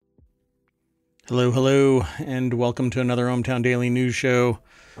Hello, hello, and welcome to another ohmTown Daily News Show.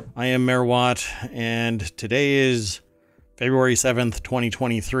 I am Mayor Watt, and today is February 7th,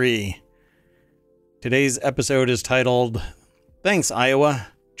 2023. Today's episode is titled, Thanks, Iowa.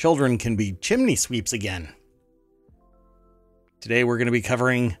 Children can be chimney sweeps again. Today we're going to be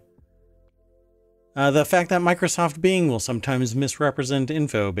covering the fact that Microsoft Bing will sometimes misrepresent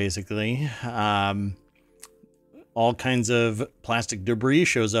info, basically. All kinds of plastic debris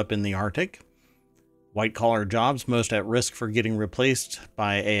shows up in the Arctic. White-collar jobs most at risk for getting replaced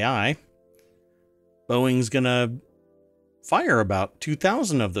by AI. Boeing's going to fire about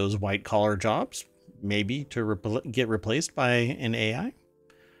 2,000 of those white-collar jobs, maybe to get replaced by an AI.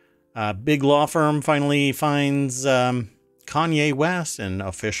 A big law firm finally finds Kanye West and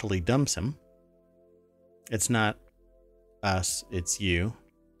officially dumps him. It's not us, it's you.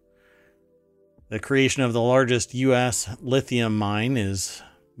 The creation of the largest U.S. lithium mine is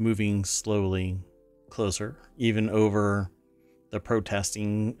moving slowly closer, even over the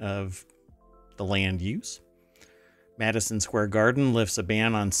protesting of the land use. Madison Square Garden lifts a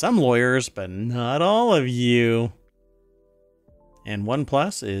ban on some lawyers, but not all of you. And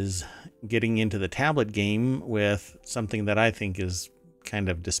OnePlus is getting into the tablet game with something that I think is kind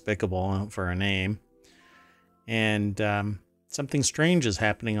of despicable for a name. And something strange is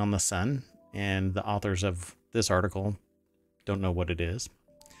happening on the sun, and the authors of this article don't know what it is.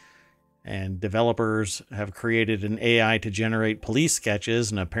 And developers have created an AI to generate police sketches,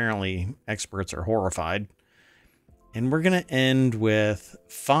 and apparently experts are horrified. And we're going to end with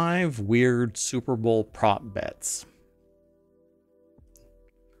 5 weird Super Bowl prop bets.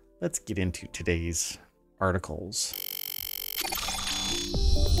 Let's get into today's articles.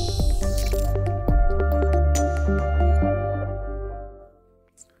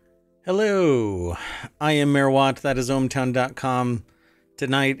 Hello, I am Mayor Watt. That is ohmtown.com.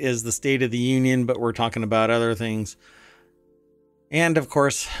 Tonight is the State of the Union, but we're talking about other things. And of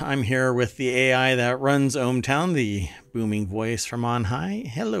course, I'm here with the AI that runs ohmTown, the booming voice from on high.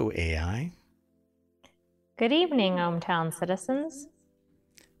 Hello, AI. Good evening, ohmTown citizens.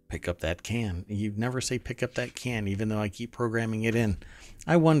 Pick up that can. You never say pick up that can, even though I keep programming it in.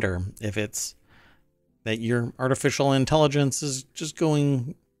 I wonder if it's that your artificial intelligence is just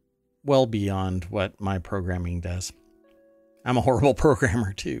going well beyond what my programming does. I'm a horrible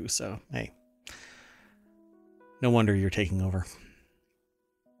programmer too, so hey, no wonder you're taking over.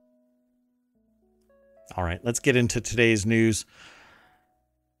 All right, let's get into today's news.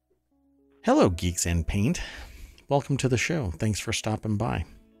 Hello, Geeks and Paint. Welcome to the show. Thanks for stopping by.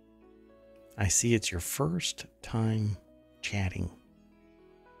 I see it's your first time chatting.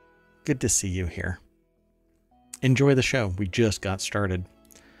 Good to see you here. Enjoy the show. We just got started.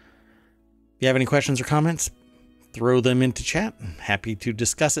 If you have any questions or comments, throw them into chat. Happy to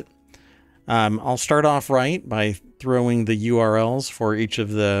discuss it. I'll start off right by throwing the URLs for each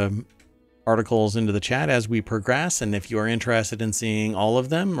of the articles into the chat as we progress. And if you are interested in seeing all of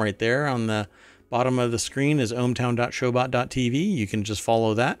them, right there on the bottom of the screen is ohmtown.showbot.tv. You can just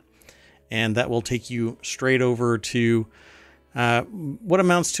follow that, and that will take you straight over to what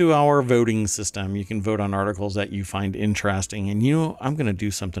amounts to our voting system. You can vote on articles that you find interesting. And I'm going to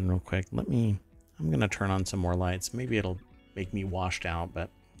do something real quick. I'm going to turn on some more lights. Maybe it'll make me washed out, but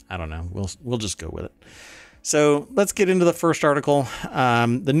I don't know. We'll just go with it. So let's get into the first article.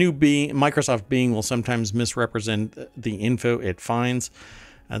 The new Microsoft Bing will sometimes misrepresent the info it finds.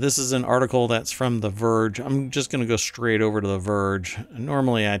 This is an article that's from The Verge. I'm just going to go straight over to The Verge.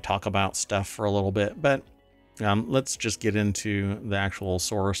 Normally I talk about stuff for a little bit, but let's just get into the actual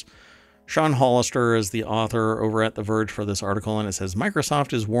source. Sean Hollister is the author over at The Verge for this article, and it says,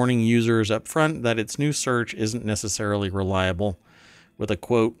 Microsoft is warning users up front that its new search isn't necessarily reliable, with a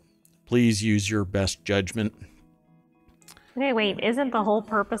quote, please use your best judgment. Okay, wait, isn't the whole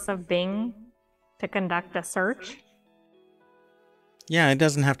purpose of Bing to conduct a search? Yeah, it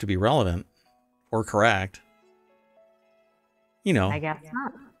doesn't have to be relevant or correct. I guess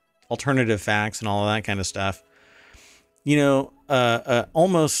not. Alternative facts and all of that kind of stuff.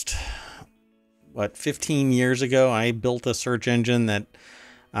 Almost 15 years ago, I built a search engine that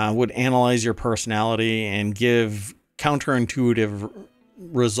would analyze your personality and give counterintuitive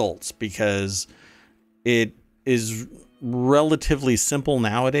results, because it is relatively simple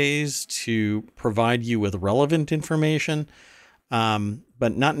nowadays to provide you with relevant information,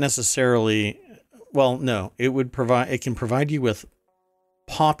 but not necessarily. Well, no, it can provide you with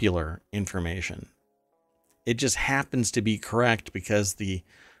popular information. It just happens to be correct because the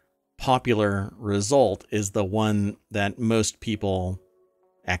popular result is the one that most people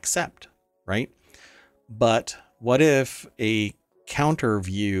accept, right? But what if a counter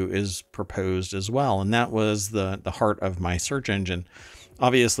view is proposed as well. And that was the heart of my search engine.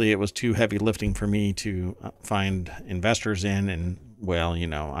 Obviously, it was too heavy lifting for me to find investors in. And, well,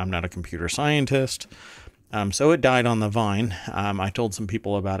 I'm not a computer scientist. So it died on the vine. I told some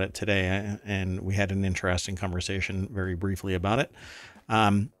people about it today, and we had an interesting conversation very briefly about it.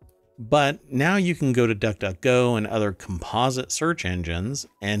 But now you can go to DuckDuckGo and other composite search engines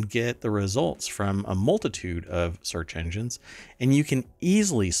and get the results from a multitude of search engines. And you can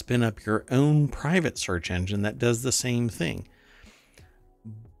easily spin up your own private search engine that does the same thing.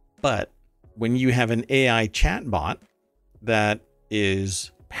 But when you have an AI chatbot that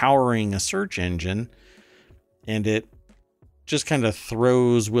is powering a search engine and it just kind of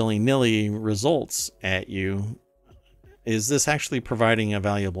throws willy-nilly results at you, is this actually providing a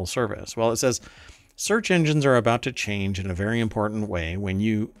valuable service? Well, it says search engines are about to change in a very important way. When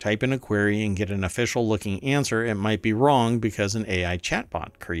you type in a query and get an official looking answer, it might be wrong because an AI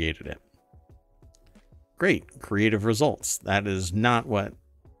chatbot created it. Great, creative results. That is not what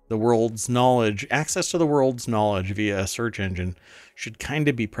the world's knowledge, access to the world's knowledge via a search engine should kind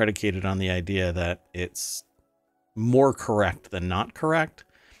of be predicated on the idea that it's more correct than not correct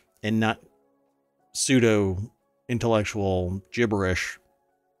and not pseudo intellectual gibberish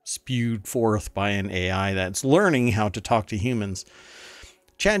spewed forth by an AI that's learning how to talk to humans.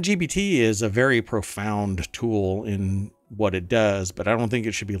 ChatGPT is a very profound tool in what it does, but I don't think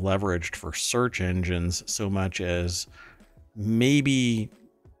it should be leveraged for search engines so much as maybe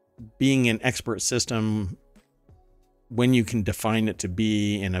being an expert system when you can define it to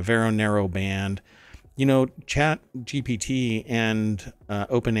be in a very narrow band. ChatGPT and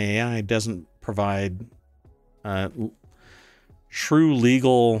OpenAI doesn't provide true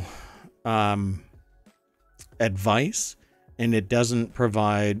legal advice, and it doesn't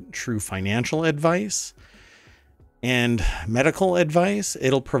provide true financial advice and medical advice.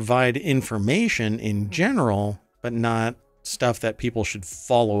 It'll provide information in general, but not stuff that people should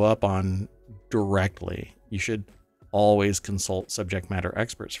follow up on directly. You should always consult subject matter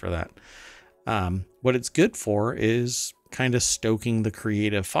experts for that. What it's good for is kind of stoking the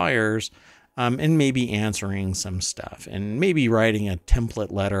creative fires, and maybe answering some stuff and maybe writing a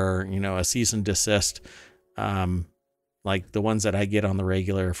template letter, a cease and desist, like the ones that I get on the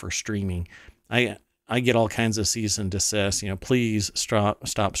regular for streaming. I get all kinds of cease and desist, please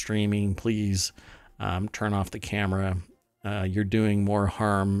stop streaming. Please turn off the camera. You're doing more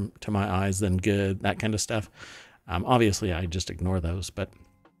harm to my eyes than good, that kind of stuff. Obviously, I just ignore those, but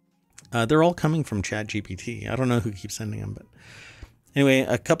they're all coming from ChatGPT. I don't know who keeps sending them, but anyway,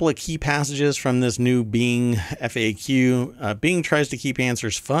 a couple of key passages from this new Bing FAQ. Bing tries to keep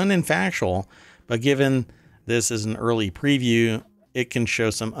answers fun and factual, but given this is an early preview, it can show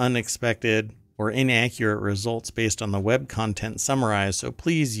some unexpected or inaccurate results based on the web content summarized, so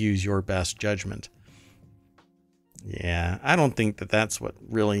please use your best judgment. Yeah, I don't think that that's what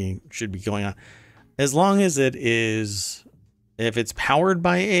really should be going on. As long as it is, if it's powered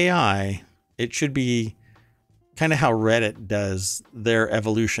by AI, it should be kind of how Reddit does their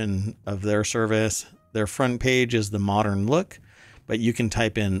evolution of their service. Their front page is the modern look, but you can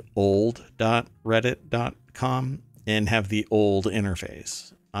type in old.reddit.com and have the old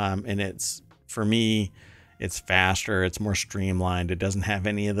interface. And it's, for me, it's faster, it's more streamlined. It doesn't have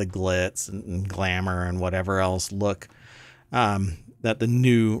any of the glitz and glamour and whatever else look that the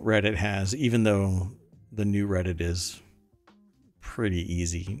new Reddit has, even though the new Reddit is pretty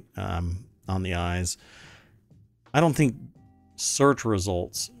easy on the eyes. I don't think search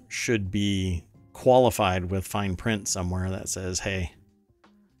results should be qualified with fine print somewhere that says, hey,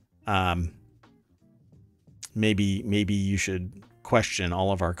 maybe you should question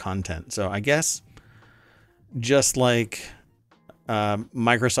all of our content. So I guess just like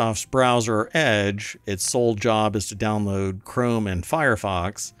Microsoft's browser Edge, its sole job is to download Chrome and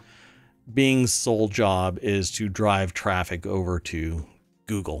Firefox. Bing's sole job is to drive traffic over to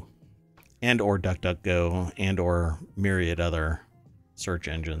Google and or DuckDuckGo and or myriad other search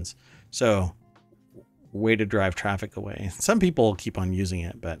engines. So way to drive traffic away. Some people keep on using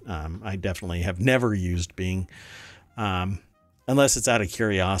it, but I definitely have never used Bing unless it's out of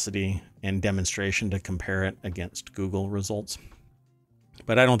curiosity and demonstration to compare it against Google results.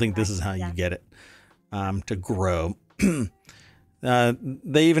 But I don't think this is how you get it to grow.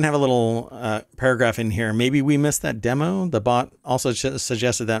 They even have a little paragraph in here. Maybe we missed that demo. The bot also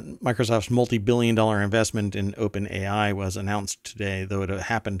suggested that Microsoft's multi-billion-dollar investment in OpenAI was announced today, though it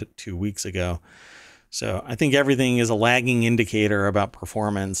happened 2 weeks ago. So I think everything is a lagging indicator about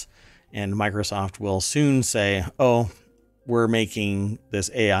performance, and Microsoft will soon say, oh, we're making this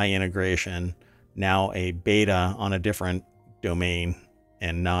AI integration now a beta on a different domain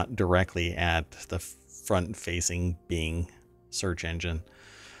and not directly at the front-facing Bing search engine.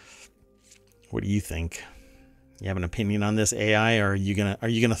 What do you think? You have an opinion on this AI, or are you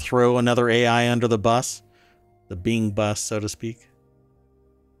gonna throw another AI under the bus, the Bing bus, so to speak?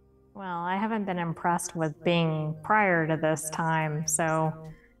 Well, I haven't been impressed with Bing prior to this time, so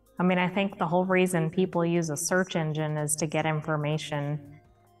I mean, I think the whole reason people use a search engine is to get information,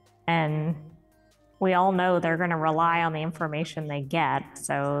 and we all know they're going to rely on the information they get,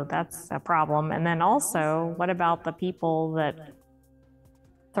 so that's a problem. And then also, what about the people that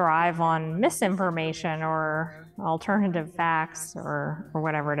thrive on misinformation or alternative facts or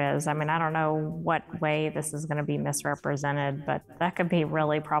whatever it is? I mean, I don't know what way this is going to be misrepresented, but that could be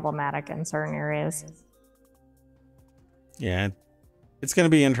really problematic in certain areas. Yeah, it's going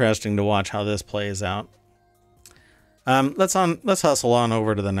to be interesting to watch how this plays out. Let's hustle on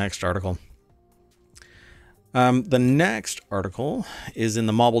over to the next article. The next article is in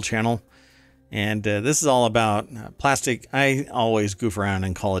the Mobile Channel, and this is all about plastic. I always goof around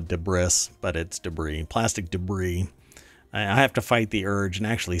and call it debris, but it's debris, plastic debris. I have to fight the urge and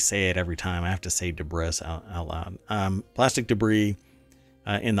actually say it every time. I have to say debris out loud. Plastic debris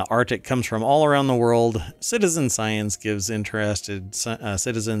in the Arctic comes from all around the world. Citizen science gives interested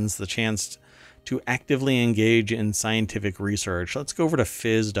citizens the chance to actively engage in scientific research. Let's go over to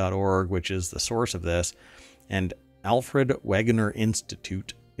phys.org, which is the source of this. And Alfred Wegener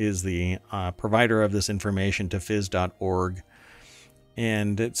Institute is the provider of this information to phys.org.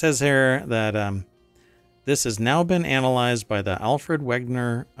 And it says here that this has now been analyzed by the Alfred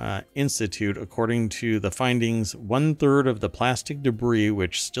Wegener Institute. According to the findings, 1/3 of the plastic debris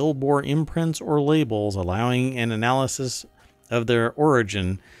which still bore imprints or labels allowing an analysis of their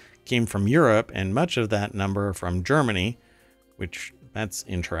origin came from Europe, and much of that number from Germany, which that's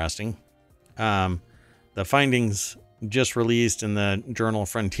interesting. The findings just released in the journal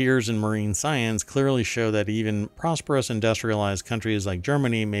Frontiers in Marine Science clearly show that even prosperous industrialized countries like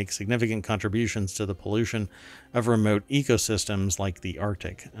Germany make significant contributions to the pollution of remote ecosystems like the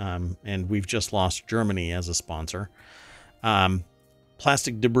Arctic. And we've just lost Germany as a sponsor.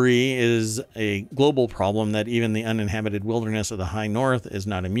 Plastic debris is a global problem that even the uninhabited wilderness of the high north is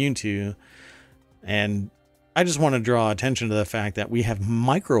not immune to. And I just want to draw attention to the fact that we have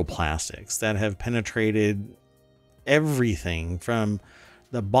microplastics that have penetrated everything from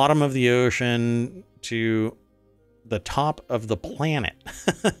the bottom of the ocean to the top of the planet.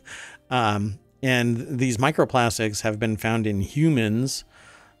 And these microplastics have been found in humans,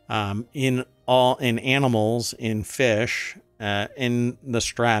 in animals, in fish, in the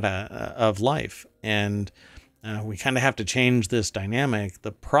strata of life. And we kind of have to change this dynamic.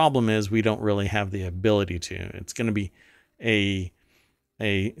 The problem is we don't really have the ability to. It's going to be a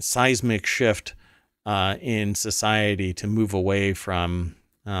seismic shift in society to move away from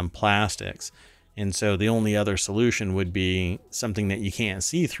plastics. And so the only other solution would be something that you can't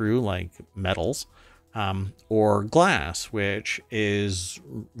see through, like metals, or glass, which is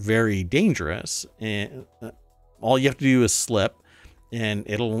very dangerous. And all you have to do is slip and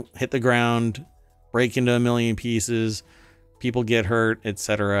it'll hit the ground, break into a million pieces, people get hurt,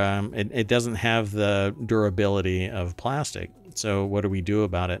 etc. It doesn't have the durability of plastic. So what do we do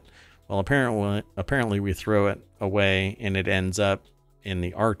about it? Well, apparently we throw it away and it ends up in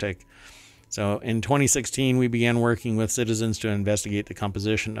the Arctic. So in 2016, we began working with citizens to investigate the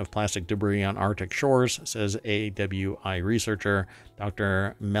composition of plastic debris on Arctic shores, says AWI researcher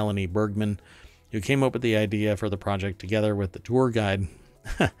Dr. Melanie Bergman, who came up with the idea for the project together with the tour guide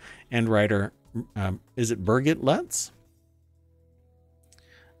and writer, is it Birgit Letts?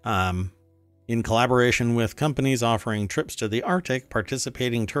 In collaboration with companies offering trips to the Arctic,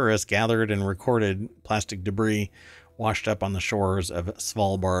 participating tourists gathered and recorded plastic debris washed up on the shores of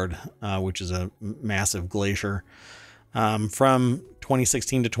Svalbard, which is a massive glacier. From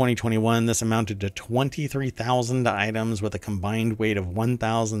 2016 to 2021, this amounted to 23,000 items with a combined weight of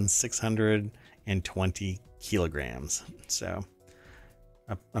 1,620 kilograms. So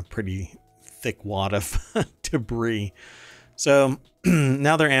a pretty thick wad of debris. So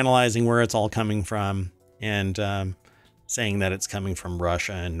now they're analyzing where it's all coming from and saying that it's coming from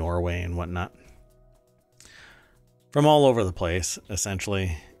Russia and Norway and whatnot. From all over the place,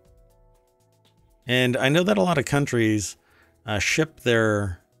 essentially. And I know that a lot of countries ship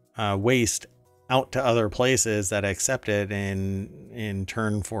their waste out to other places that accept it in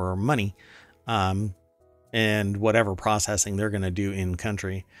turn for money and whatever processing they're going to do in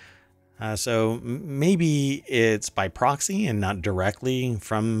country. So maybe it's by proxy and not directly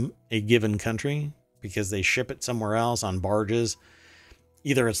from a given country because they ship it somewhere else on barges.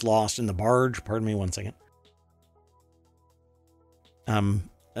 Either it's lost in the barge. Pardon me one second.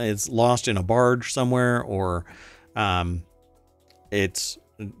 it's lost in a barge somewhere, or it's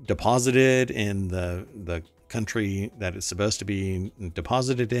deposited in the country that it's supposed to be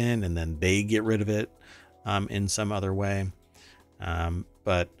deposited in, and then they get rid of it in some other way.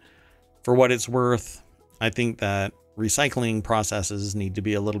 But for what it's worth, I think that recycling processes need to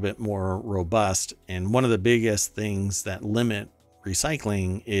be a little bit more robust. And one of the biggest things that limit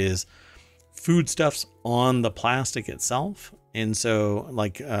recycling is foodstuffs on the plastic itself. And so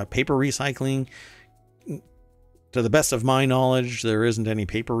like paper recycling, to the best of my knowledge, there isn't any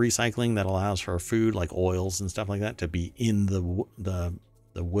paper recycling that allows for food like oils and stuff like that to be in the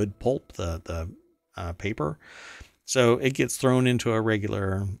wood pulp, the paper. So it gets thrown into a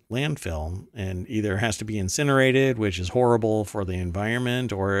regular landfill and either has to be incinerated, which is horrible for the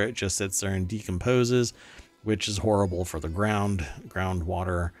environment, or it just sits there and decomposes, which is horrible for the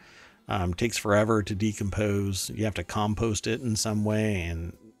groundwater. Takes forever to decompose. You have to compost it in some way,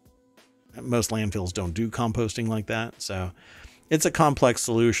 and most landfills don't do composting like that. So it's a complex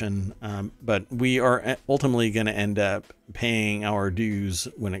solution, but we are ultimately going to end up paying our dues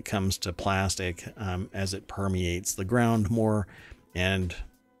when it comes to plastic as it permeates the ground more, and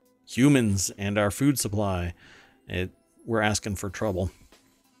humans and our food supply. We're asking for trouble.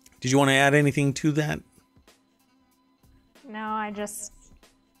 Did you want to add anything to that? No, I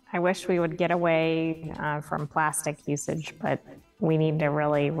wish we would get away from plastic usage, but we need to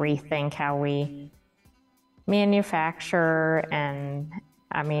really rethink how we manufacture, and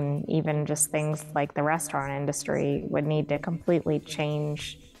I mean, even just things like the restaurant industry would need to completely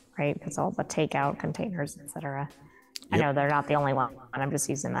change, right? Because all the takeout containers, etc. I know they're not the only one. I'm just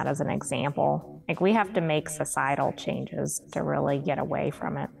using that as an example. Like, we have to make societal changes to really get away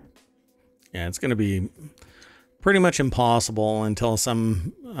from it. Yeah, it's going to be pretty much impossible until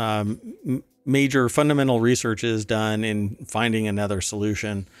some major fundamental research is done in finding another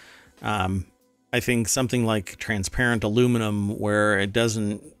solution. I think something like transparent aluminum, where it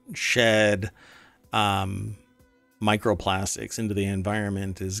doesn't shed microplastics into the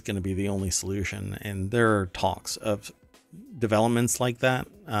environment, is going to be the only solution. And there are talks of developments like that,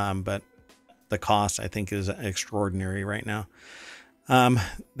 but the cost, I think, is extraordinary right now.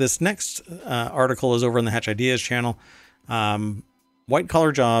 This next article is over in the Hatch Ideas channel. White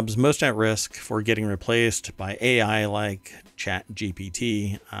collar jobs most at risk for getting replaced by AI like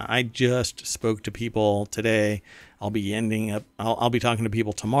ChatGPT. I just spoke to people today. I'll be talking to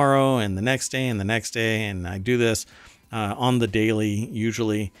people tomorrow and the next day and the next day. And I do this on the daily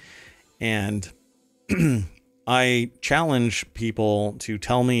usually. And I challenge people to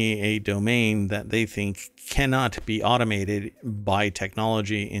tell me a domain that they think cannot be automated by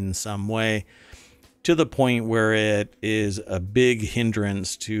technology in some way, to the point where it is a big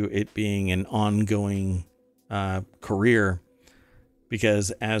hindrance to it being an ongoing career. Because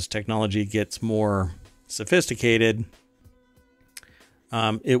as technology gets more sophisticated,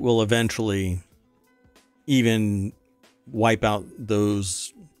 it will eventually even wipe out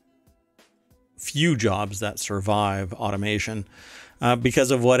those few jobs that survive automation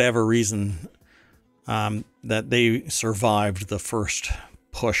because of whatever reason, that they survived the first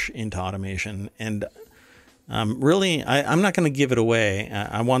push into automation. And really, I'm not going to give it away.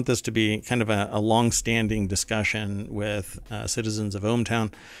 I want this to be kind of a long-standing discussion with citizens of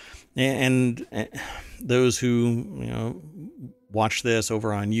ohmTown and those who watch this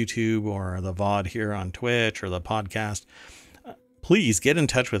over on YouTube or the VOD here on Twitch or the podcast. Please get in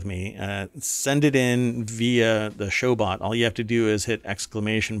touch with me. Send it in via the Showbot. All you have to do is hit !S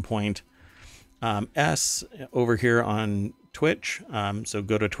over here on Twitch. So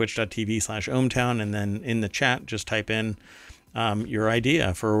go to twitch.tv/ohmTown, and then in the chat, just type in your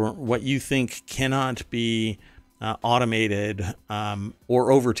idea for what you think cannot be automated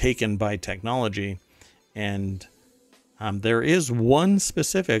or overtaken by technology. And there is one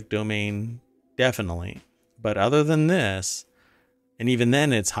specific domain, definitely. But other than this, and even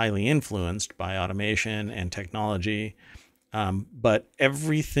then it's highly influenced by automation and technology. But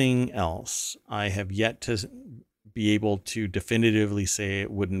everything else, I have yet to be able to definitively say it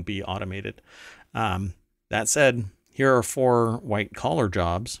wouldn't be automated. That said, here are 4 white collar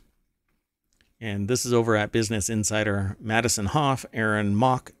jobs. And this is over at Business Insider. Madison Hoff, Aaron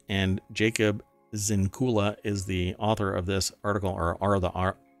Mock, and Jacob Zinkula is the author of this article, or are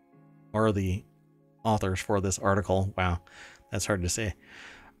the authors for this article. Wow, that's hard to say.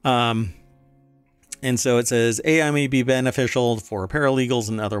 And so it says, AI may be beneficial for paralegals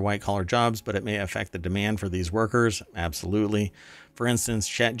and other white-collar jobs, but it may affect the demand for these workers. Absolutely. For instance,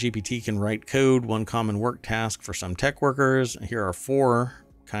 ChatGPT can write code, one common work task for some tech workers. Here are 4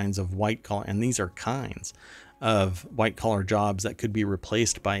 kinds of white-collar, and these are kinds of white collar jobs that could be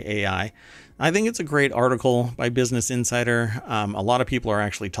replaced by AI. I think it's a great article by Business Insider. A lot of people are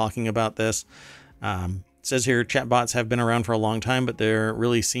actually talking about this. It says here, chatbots have been around for a long time, but there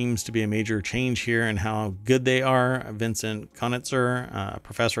really seems to be a major change here in how good they are. Vincent Konitzer, a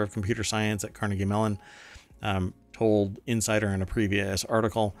professor of computer science at Carnegie Mellon, told Insider in a previous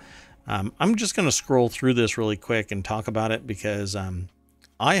article. I'm just going to scroll through this really quick and talk about it because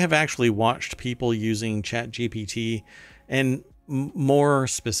I have actually watched people using ChatGPT, and more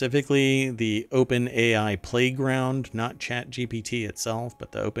specifically the OpenAI Playground, not ChatGPT itself,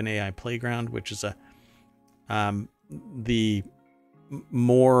 but the OpenAI Playground, which is the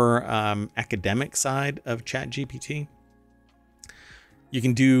more academic side of ChatGPT. You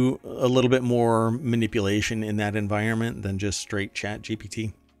can do a little bit more manipulation in that environment than just straight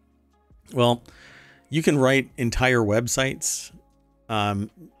ChatGPT. Well, you can write entire websites.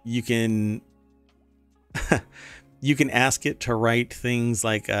 You can you can ask it to write things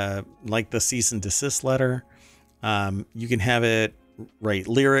like the cease and desist letter. You can have it write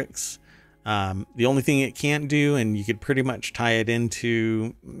lyrics. The only thing it can't do, and you could pretty much tie it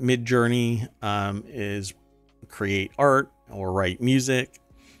into Midjourney, is create art or write music.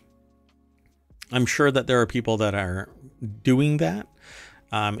 I'm sure that there are people that are doing that.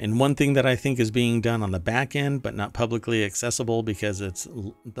 And one thing that I think is being done on the back end, but not publicly accessible because it's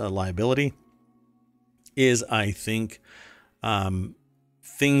the liability, is I think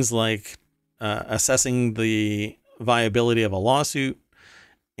things like assessing the viability of a lawsuit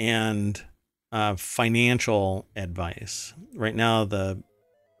and financial advice. Right now,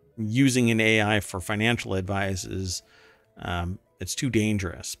 using an AI for financial advice is it's too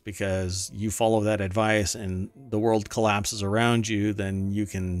dangerous, because you follow that advice and the world collapses around you, then you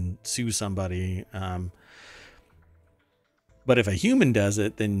can sue somebody. But if a human does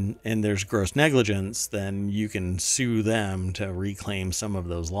it, then, and there's gross negligence, then you can sue them to reclaim some of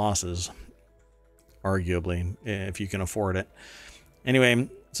those losses, arguably, if you can afford it. Anyway,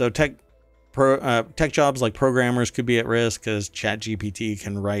 so tech jobs like programmers could be at risk because ChatGPT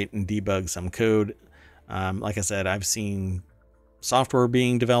can write and debug some code. Like I said, I've seen software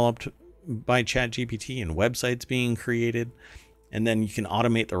being developed by ChatGPT and websites being created, and then you can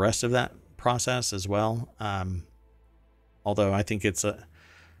automate the rest of that process as well. Although I think it's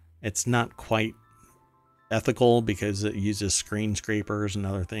not quite ethical because it uses screen scrapers and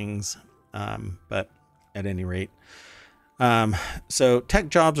other things. But at any rate, so tech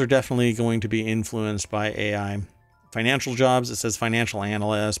jobs are definitely going to be influenced by AI. Financial jobs, it says financial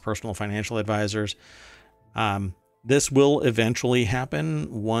analysts, personal financial advisors. This will eventually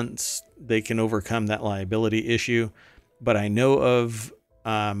happen once they can overcome that liability issue. But I know of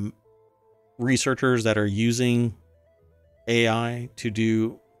researchers that are using AI to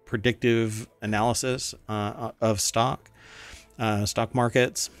do predictive analysis of stock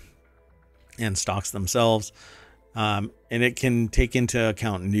markets and stocks themselves. And it can take into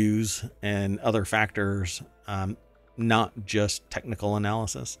account news and other factors, not just technical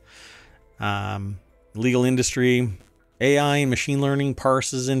analysis. Legal industry, AI and machine learning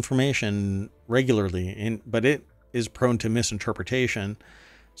parses information regularly, but it is prone to misinterpretation.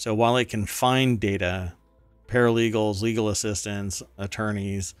 So while it can find data, paralegals, legal assistants,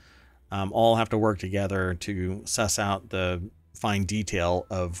 attorneys, all have to work together to suss out the fine detail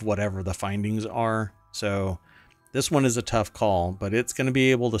of whatever the findings are. So this one is a tough call, but it's going to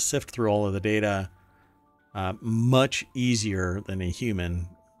be able to sift through all of the data much easier than a human.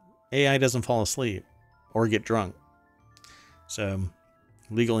 AI doesn't fall asleep or get drunk. So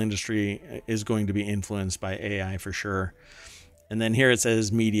legal industry is going to be influenced by AI for sure. And then here it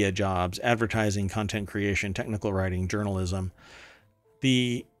says media jobs, advertising, content creation, technical writing, journalism.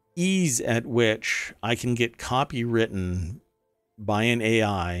 The ease at which I can get copy written by an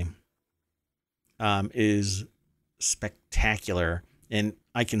AI is spectacular. And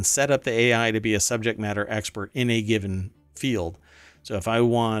I can set up the AI to be a subject matter expert in a given field. So if I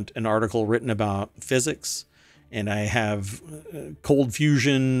want an article written about physics and I have cold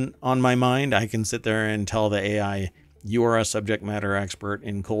fusion on my mind, I can sit there and tell the AI, you are a subject matter expert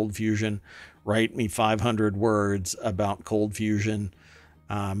in cold fusion. Write me 500 words about cold fusion.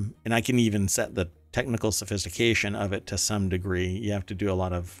 And I can even set the technical sophistication of it to some degree. You have to do a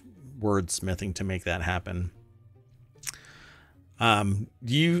lot of wordsmithing to make that happen. Do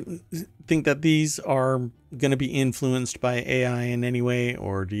you think that these are going to be influenced by AI in any way,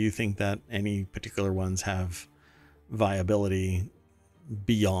 or do you think that any particular ones have viability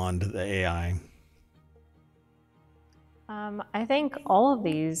beyond the AI? I think all of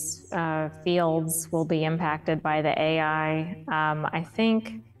these fields will be impacted by the AI. I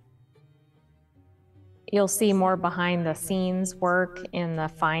think you'll see more behind the scenes work in the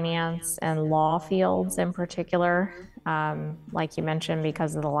finance and law fields in particular, like you mentioned,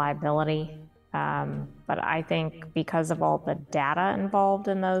 because of the liability. But I think because of all the data involved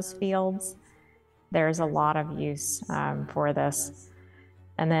in those fields, there's a lot of use for this.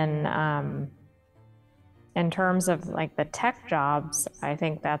 And then in terms of like the tech jobs, I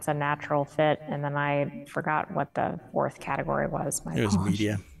think that's a natural fit. And then I forgot what the fourth category was. It was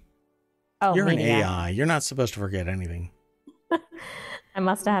media. Oh, You're media. an AI. You're not supposed to forget anything. I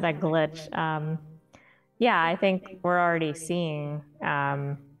must have had a glitch. Yeah, I think we're already seeing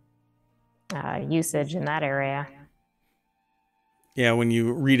usage in that area. Yeah, when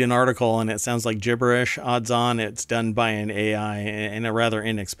you read an article and it sounds like gibberish, odds on it's done by an AI, and a rather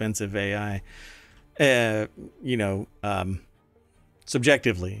inexpensive AI.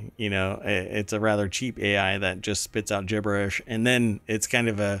 Subjectively, it's a rather cheap AI that just spits out gibberish, and then it's kind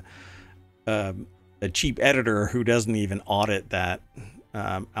of a cheap editor who doesn't even audit that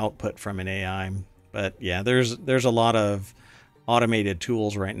output from an AI. But yeah, there's a lot of automated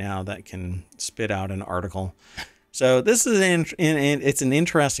tools right now that can spit out an article. So this is it's an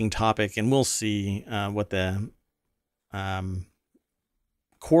interesting topic, and we'll see what the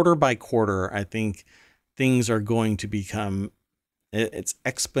quarter by quarter, I think things are going to become, it's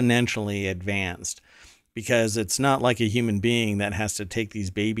exponentially advanced, because it's not like a human being that has to take these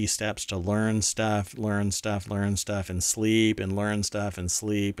baby steps to learn stuff, and sleep, and learn stuff and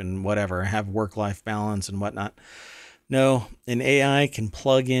sleep and whatever, have work-life balance and whatnot. No, an AI can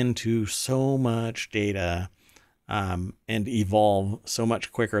plug into so much data and evolve so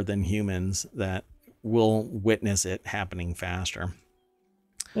much quicker than humans that we'll witness it happening faster.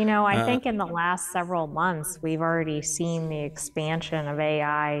 I think in the last several months, we've already seen the expansion of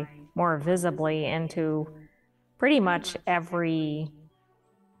AI more visibly into pretty much every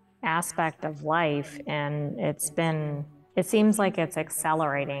aspect of life. And it seems like it's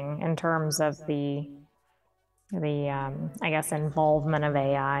accelerating in terms of the I guess, involvement of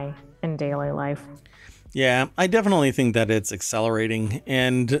AI in daily life. Yeah, I definitely think that it's accelerating,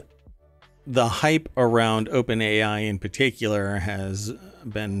 and the hype around OpenAI in particular has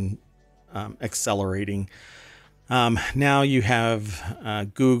been accelerating. Now you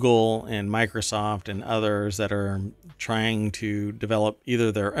have Google and Microsoft and others that are trying to develop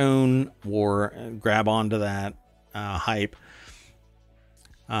either their own or grab onto that hype.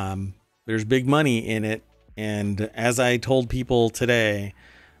 There's big money in it. And as I told people today,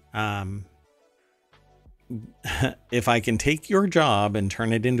 if I can take your job and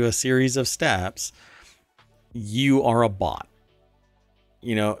turn it into a series of steps, you are a bot.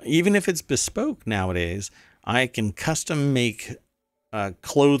 Even if it's bespoke nowadays, I can custom make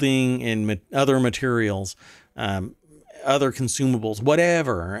clothing and other materials, other consumables,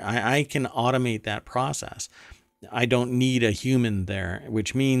 whatever. I can automate that process. I don't need a human there,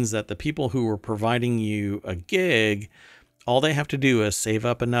 which means that the people who are providing you a gig, all they have to do is save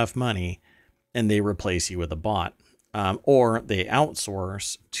up enough money and they replace you with a bot. Or they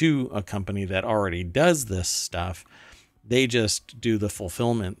outsource to a company that already does this stuff. They just do the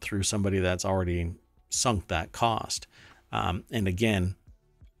fulfillment through somebody that's already sunk that cost. And again,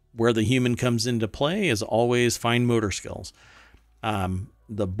 where the human comes into play is always fine motor skills.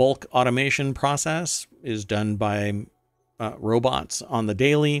 The bulk automation process is done by robots on the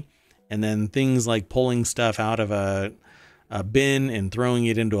daily, and then things like pulling stuff out of a bin and throwing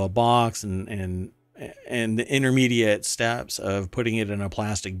it into a box, and the intermediate steps of putting it in a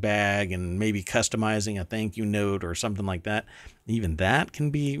plastic bag and maybe customizing a thank you note or something like that. Even that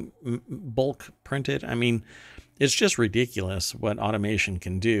can be bulk printed. I mean, it's just ridiculous what automation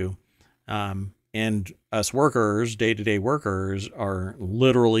can do. And us workers, day-to-day workers, are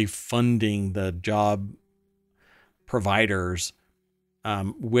literally funding the job providers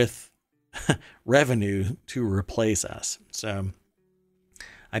with revenue to replace us. So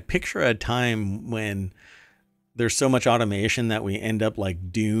I picture a time when there's so much automation that we end up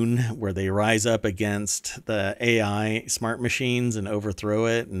like Dune, where they rise up against the AI smart machines and overthrow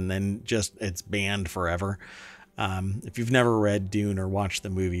it, and then just it's banned forever. If you've never read Dune or watched the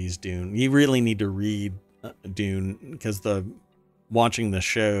movies Dune, you really need to read Dune, because watching the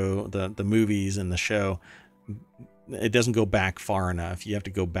show, the movies and the show, it doesn't go back far enough. You have to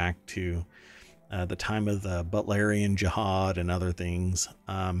go back to the time of the Butlerian Jihad and other things.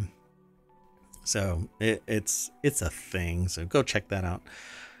 So it's a thing. So go check that out.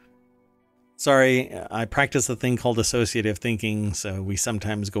 Sorry, I practice a thing called associative thinking, so we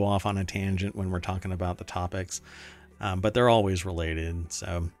sometimes go off on a tangent when we're talking about the topics, but they're always related.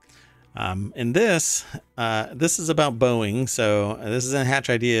 So And this is about Boeing. So this is a Hatch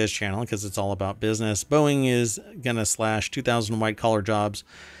Ideas channel because it's all about business. Boeing is going to slash 2,000 white collar jobs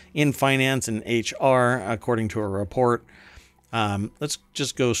in finance and HR, according to a report. Let's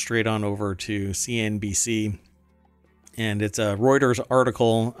just go straight on over to CNBC. And it's a Reuters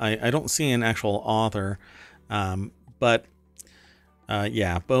article. I don't see an actual author, but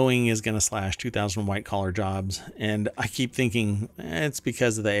Boeing is going to slash 2,000 white collar jobs. And I keep thinking it's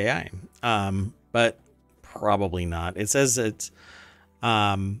because of the AI, but probably not. It says it's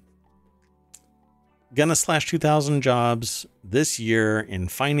going to slash 2,000 jobs this year in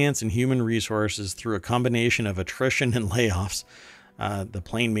finance and human resources through a combination of attrition and layoffs. The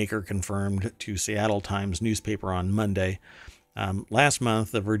plane maker confirmed to Seattle Times newspaper on Monday. Last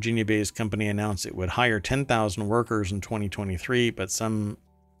month, the Virginia-based company announced it would hire 10,000 workers in 2023, but some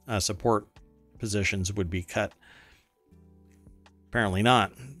support positions would be cut. Apparently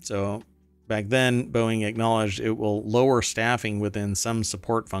not. So back then, Boeing acknowledged it will lower staffing within some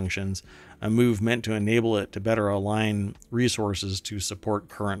support functions, a move meant to enable it to better align resources to support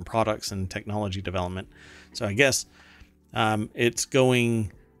current products and technology development. So I guess it's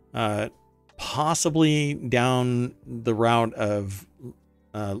going possibly down the route of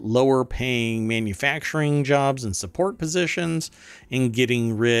lower paying manufacturing jobs and support positions and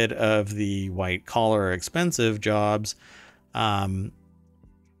getting rid of the white collar expensive jobs.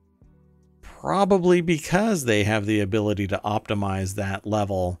 Probably because they have the ability to optimize that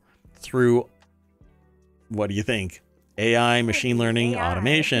level through, what do you think? AI, machine learning,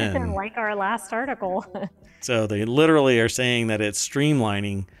 automation. Like our last article. So they literally are saying that it's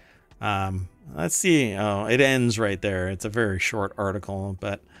streamlining. Let's see. Oh, it ends right there. It's a very short article,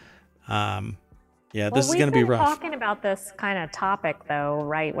 but this is going to be rough. We've been talking about this kind of topic, though,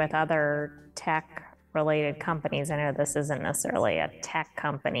 right, with other tech-related companies. I know this isn't necessarily a tech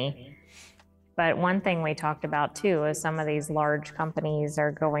company, but one thing we talked about, too, is some of these large companies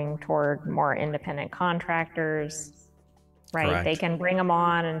are going toward more independent contractors. Right. Correct. They can bring them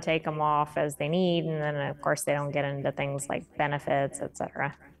on and take them off as they need. And then, of course, they don't get into things like benefits, et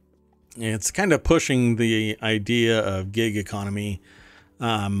cetera. It's kind of pushing the idea of gig economy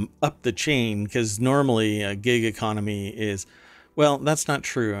up the chain, because normally a gig economy is, well, that's not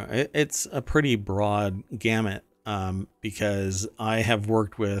true. It's a pretty broad gamut because I have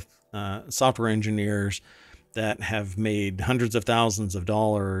worked with software engineers that have made hundreds of thousands of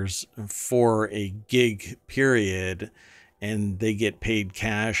dollars for a gig period, and they get paid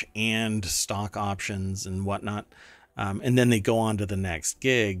cash and stock options and whatnot. And then they go on to the next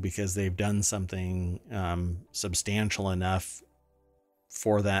gig because they've done something substantial enough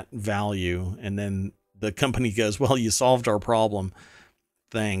for that value. And then the company goes, well, you solved our problem.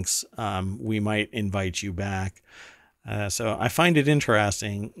 Thanks. We might invite you back. So I find it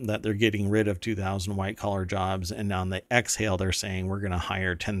interesting that they're getting rid of 2,000 white collar jobs. And on the exhale, they're saying we're going to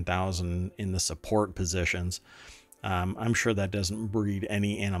hire 10,000 in the support positions. I'm sure that doesn't breed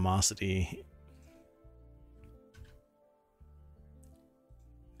any animosity.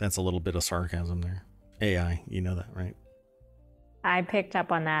 That's a little bit of sarcasm there. AI, you know that, right? I picked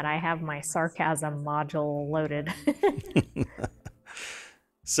up on that. I have my sarcasm module loaded.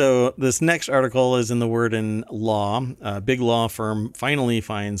 So this next article is in the Word and Law. A big law firm finally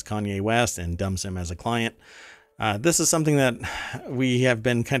finds Kanye West and dumps him as a client. This is something that we have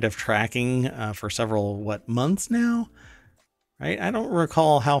been kind of tracking for several, months now, right? I don't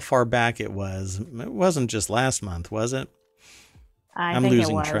recall how far back it was. It wasn't just last month, was it? I'm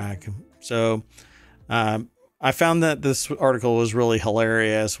losing track. So I found that this article was really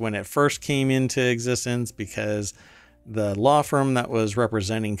hilarious when it first came into existence because the law firm that was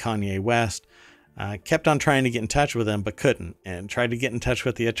representing Kanye West kept on trying to get in touch with him, but couldn't, and tried to get in touch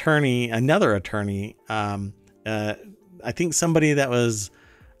with the attorney, another attorney. I think somebody that was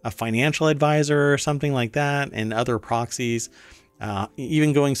a financial advisor or something like that, and other proxies,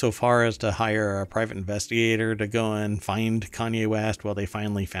 even going so far as to hire a private investigator to go and find Kanye West. Well, they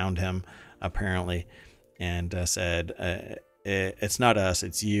finally found him, apparently, and said, it's not us,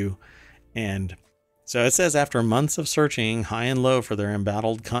 it's you. And so it says, after months of searching high and low for their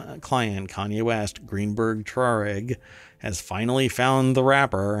embattled client, Kanye West, Greenberg Traurig has finally found the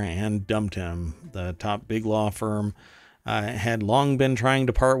rapper and dumped him. The top big law firm had long been trying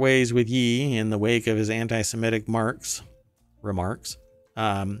to part ways with Ye in the wake of his anti-Semitic remarks.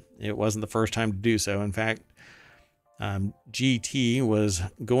 It wasn't the first time to do so. In fact, GT was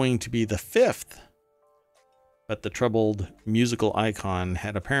going to be the fifth, but the troubled musical icon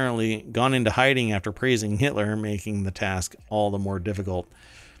had apparently gone into hiding after praising Hitler, making the task all the more difficult.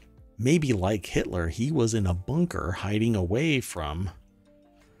 Maybe like Hitler, he was in a bunker hiding away from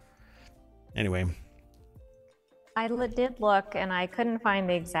Anyway. Did look, and I couldn't find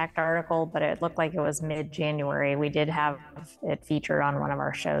the exact article, but it looked like it was mid-January. We did have it featured on one of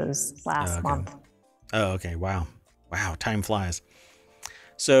our shows last month. Oh, okay. Wow. Time flies.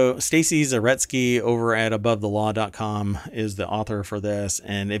 So Stacy Zaretsky over at AboveTheLaw.com is the author for this.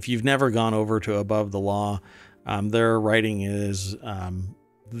 And if you've never gone over to Above the Law, their writing is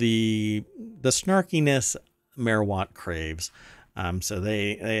the snarkiness Merwat craves. So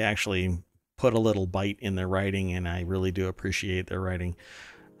they actually put a little bite in their writing, and I really do appreciate their writing.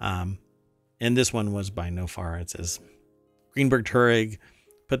 And this one was by Nofar. It says, Greenberg Turig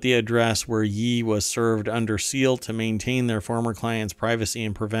put the address where Yi was served under seal to maintain their former client's privacy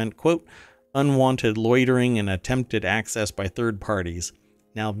and prevent, quote, unwanted loitering and attempted access by third parties.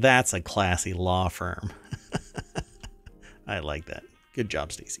 Now that's a classy law firm. I like that. Good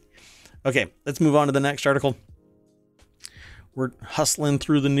job, Stacy. Okay, let's move on to the next article. We're hustling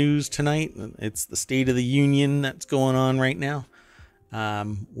through the news tonight. It's the State of the Union that's going on right now.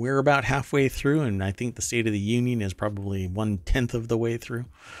 We're about halfway through, and I think the State of the Union is probably 1/10 of the way through.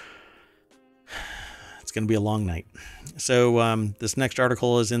 It's going to be a long night. So this next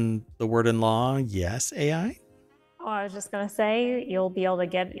article is in the Word and Law. Yes, AI? Oh, I was just going to say, you'll be able to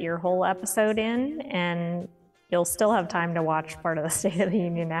get your whole episode in, and you'll still have time to watch part of the State of the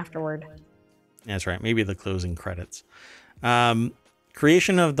Union afterward. That's right. Maybe the closing credits.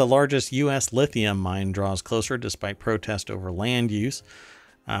 Creation of the largest U.S. lithium mine draws closer despite protest over land use.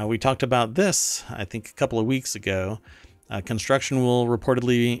 We talked about this, I think, a couple of weeks ago. Construction will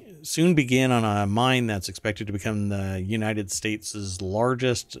reportedly soon begin on a mine that's expected to become the United States'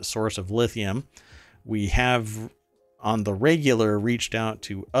 largest source of lithium. We have, on the regular, reached out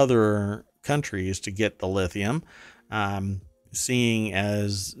to other countries to get the lithium, seeing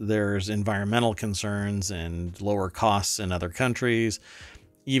as there's environmental concerns and lower costs in other countries,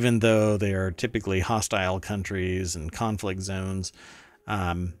 even though they are typically hostile countries and conflict zones.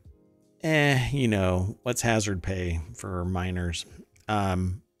 What's hazard pay for miners?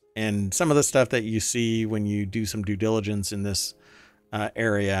 And some of the stuff that you see when you do some due diligence in this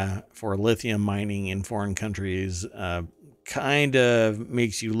area for lithium mining in foreign countries kind of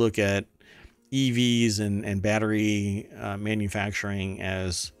makes you look at EVs and battery manufacturing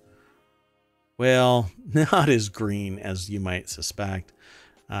as, well, not as green as you might suspect.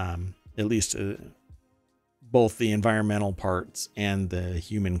 At least both the environmental parts and the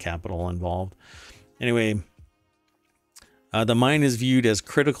human capital involved. Anyway, the mine is viewed as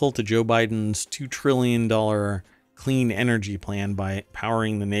critical to Joe Biden's $2 trillion clean energy plan by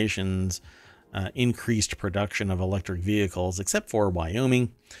powering the nation's increased production of electric vehicles, except for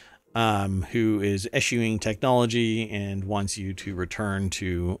Wyoming, who is eschewing technology and wants you to return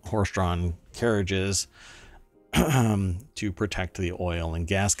to horse-drawn carriages to protect the oil and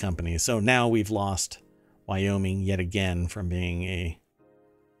gas companies. So now we've lost Wyoming yet again from being a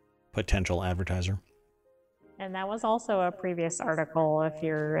potential advertiser. And that was also a previous article, if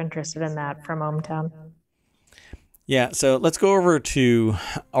you're interested in that, from ohmTown. Yeah, so let's go over to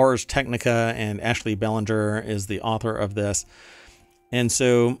Ars Technica, and Ashley Bellinger is the author of this. And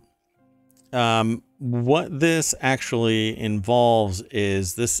so what this actually involves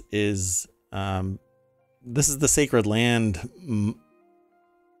is this is the sacred land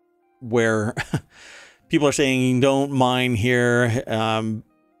where people are saying don't mine here,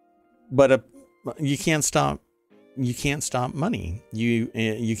 but you can't stop money.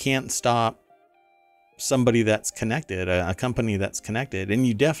 You can't stop somebody that's connected, a company that's connected, and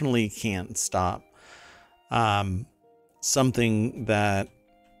you definitely can't stop something that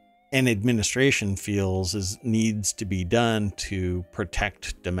an administration feels needs to be done to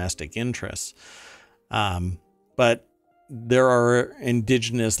protect domestic interests. But there are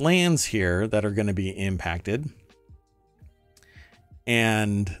indigenous lands here that are going to be impacted.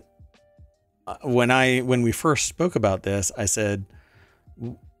 And when we first spoke about this, I said,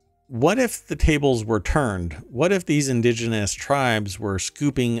 what if the tables were turned? What if these indigenous tribes were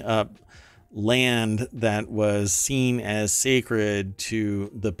scooping up land that was seen as sacred to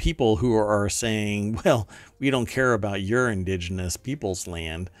the people who are saying, well, we don't care about your indigenous people's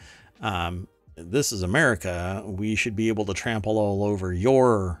land. This is America. We should be able to trample all over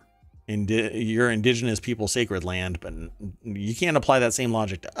your indigenous people sacred land, but you can't apply that same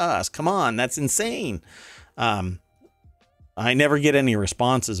logic to us. Come on, that's insane. I never get any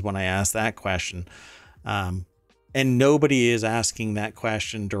responses when I ask that question. And nobody is asking that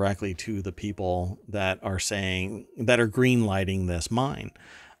question directly to the people that are green lighting this mine.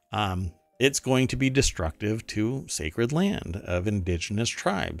 It's going to be destructive to sacred land of indigenous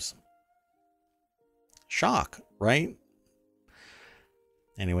tribes. Shock, right?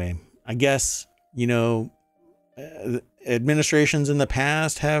 Anyway, I guess, administrations in the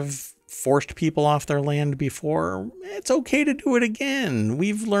past have forced people off their land before. It's okay to do it again.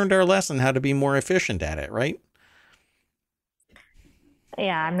 We've learned our lesson how to be more efficient at it, right?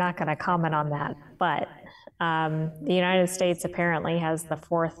 Yeah, I'm not going to comment on that, but the United States apparently has the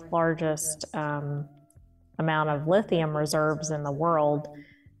fourth largest amount of lithium reserves in the world.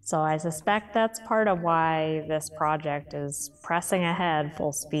 So I suspect that's part of why this project is pressing ahead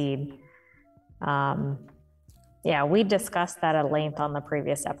full speed. Yeah, we discussed that at length on the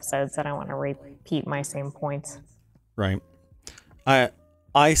previous episodes. I don't want to repeat my same points. Right.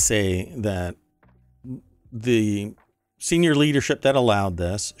 I say that the senior leadership that allowed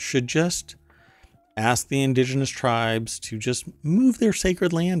this should just ask the indigenous tribes to just move their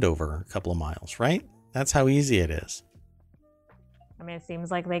sacred land over a couple of miles, right? That's how easy it is. I mean, it seems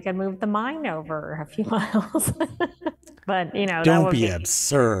like they could move the mine over a few miles. But, Don't that would be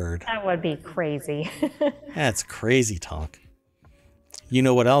absurd. That would be crazy. That's crazy talk. You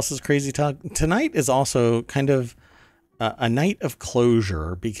know what else is crazy talk? Tonight is also kind of a night of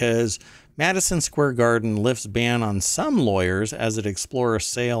closure because Madison Square Garden lifts ban on some lawyers as it explores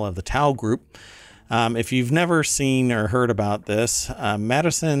sale of the Tao Group. If you've never seen or heard about this,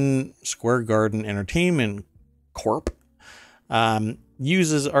 Madison Square Garden Entertainment Corp.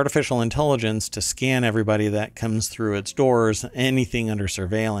 Uses artificial intelligence to scan everybody that comes through its doors, anything under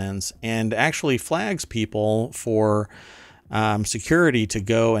surveillance, and actually flags people for security to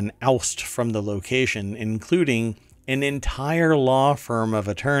go and oust from the location, including an entire law firm of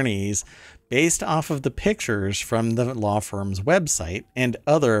attorneys based off of the pictures from the law firm's website and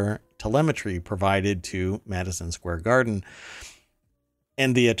other telemetry provided to Madison Square Garden.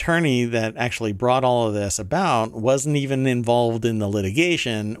 And the attorney that actually brought all of this about wasn't even involved in the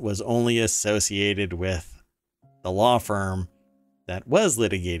litigation, was only associated with the law firm that was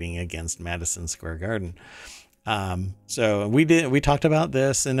litigating against Madison Square Garden. So we talked about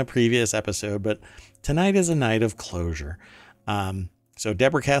this in a previous episode, but tonight is a night of closure. So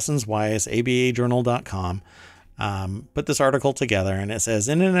Deborah Cassens Weiss, abajournal.com, put this article together, and it says,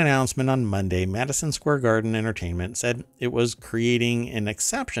 in an announcement on Monday, Madison Square Garden Entertainment said it was creating an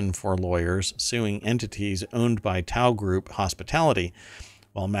exception for lawyers suing entities owned by Tao Group Hospitality,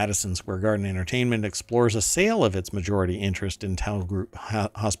 while Madison Square Garden Entertainment explores a sale of its majority interest in Tao Group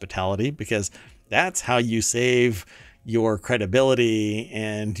Hospitality, because that's how you save your credibility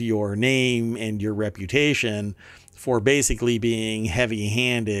and your name and your reputation for basically being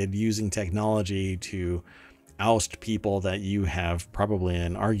heavy-handed using technology to oust people that you have probably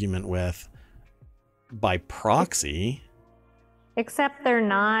an argument with by proxy. Except they're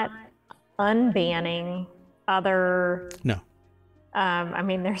not unbanning other... No. I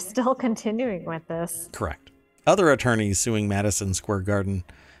mean, they're still continuing with this. Correct. Other attorneys suing Madison Square Garden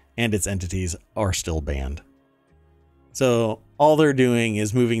and its entities are still banned. So all they're doing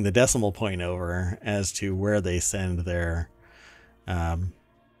is moving the decimal point over as to where they send their,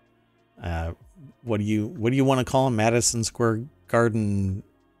 what do you want to call them? Madison Square Garden,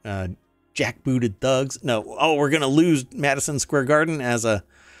 jackbooted thugs. No. Oh, we're going to lose Madison Square Garden as a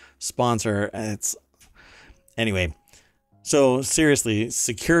sponsor. Anyway. So seriously,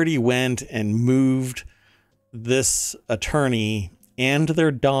 security went and moved this attorney and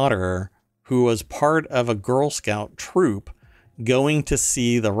their daughter, who was part of a Girl Scout troop, going to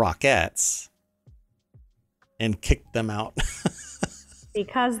see the Rockettes, and kicked them out.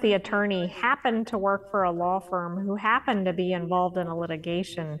 Because the attorney happened to work for a law firm who happened to be involved in a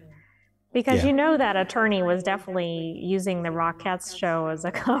litigation. Because that attorney was definitely using the Rockettes show as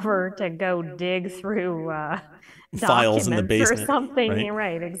a cover to go dig through files in the basement or something.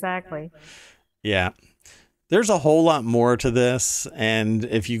 Right, exactly. Yeah. There's a whole lot more to this, and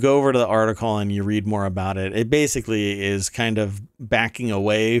if you go over to the article and you read more about it, it basically is kind of backing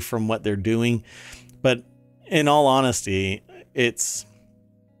away from what they're doing. But in all honesty,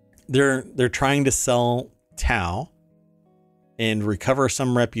 they're trying to sell Tao and recover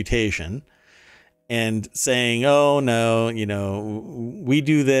some reputation, and saying, oh no, we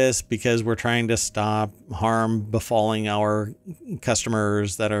do this because we're trying to stop harm befalling our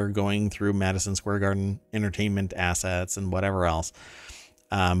customers that are going through Madison Square Garden Entertainment assets and whatever else.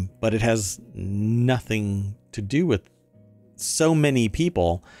 But it has nothing to do with so many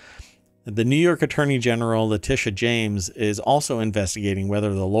people. The New York Attorney General, Letitia James, is also investigating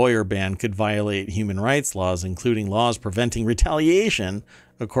whether the lawyer ban could violate human rights laws, including laws preventing retaliation,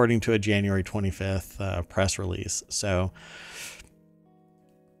 according to a January 25th press release. So,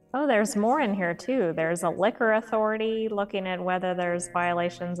 there's more in here too. There's a liquor authority looking at whether there's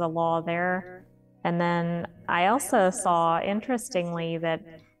violations of law there. And then I also saw, interestingly, that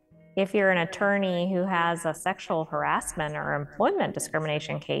If you're an attorney who has a sexual harassment or employment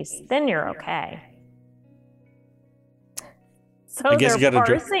discrimination case, then you're okay. So they're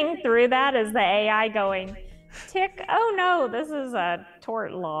parsing through that as the AI going, tick, oh no, this is a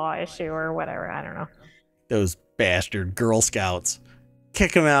tort law issue or whatever. I don't know. Those bastard Girl Scouts.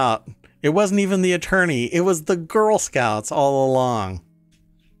 Kick them out. It wasn't even the attorney. It was the Girl Scouts all along.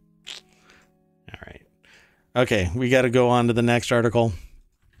 All right. Okay, we got to go on to the next article.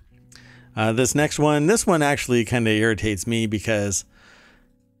 This next one, this one actually kind of irritates me because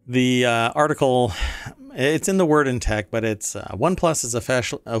the article, it's in the Word in Tech, but it's OnePlus is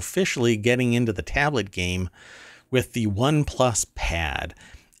officially getting into the tablet game with the OnePlus Pad.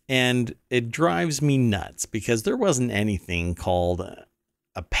 And it drives me nuts because there wasn't anything called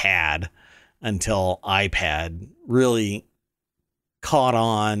a pad until iPad really caught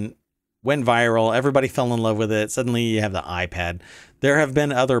on, went viral. Everybody fell in love with it. Suddenly you have the iPad. There have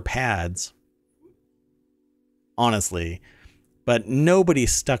been other pads, honestly, but nobody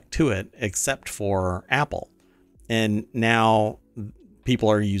stuck to it except for Apple. And now people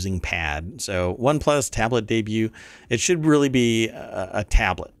are using Pad. So OnePlus tablet debut, it should really be a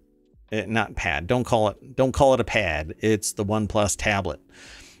tablet, not Pad. Don't call it a pad. It's the OnePlus tablet.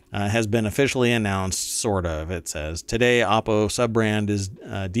 Has been officially announced, sort of. It says, today Oppo sub-brand is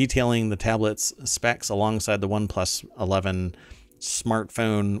detailing the tablet's specs alongside the OnePlus 11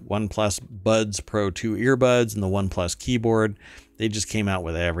 smartphone, OnePlus Buds Pro 2 earbuds, and the OnePlus keyboard. They just came out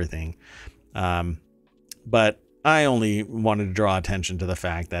with everything. But I only wanted to draw attention to the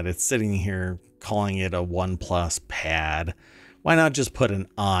fact that it's sitting here calling it a OnePlus Pad. Why not just put an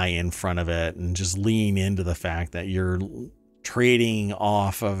I in front of it and just lean into the fact that you're trading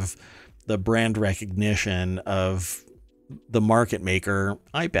off of the brand recognition of the market maker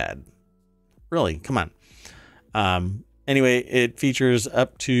iPad? Really, come on. Anyway, it features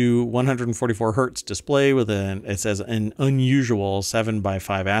up to 144 hertz display with it says an unusual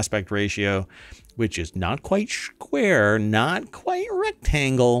 7:5 aspect ratio, which is not quite square, not quite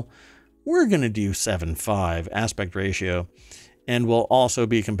rectangle. We're going to do 7:5 aspect ratio, and will also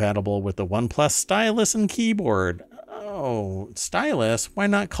be compatible with the OnePlus stylus and keyboard. Oh, stylus? Why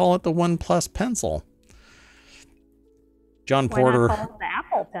not call it the OnePlus Pencil? John Porter. Why not call it the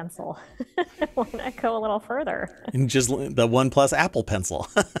Apple Pencil? Why not go a little further? And just the OnePlus Apple Pencil.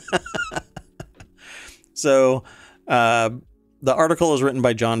 So the article is written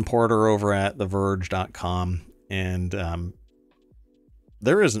by John Porter over at TheVerge.com. And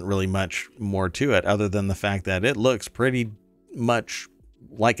there isn't really much more to it other than the fact that it looks pretty much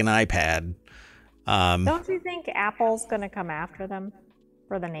like an iPad. Don't you think Apple's going to come after them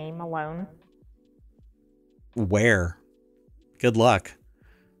for the name alone? Where? Good luck.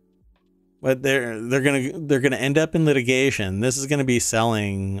 But they're gonna end up in litigation. This is gonna be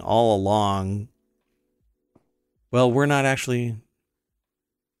selling all along. Well, we're not actually,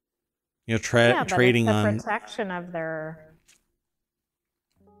 trading it's the on protection of their.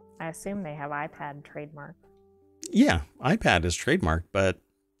 I assume they have iPad trademark. Yeah, iPad is trademarked, but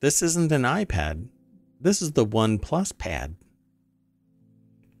this isn't an iPad. This is the OnePlus Pad.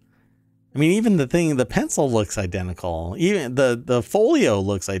 I mean, even the pencil looks identical. Even the folio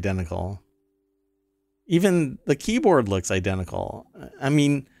looks identical. Even the keyboard looks identical. I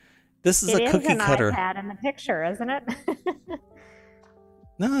mean, this is a cookie cutter. It is an iPad in the picture, isn't it?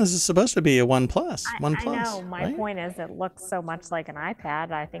 No, this is supposed to be a OnePlus. I know. My point is it looks so much like an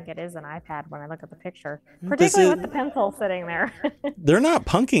iPad. I think it is an iPad when I look at the picture, particularly with the pencil sitting there. They're not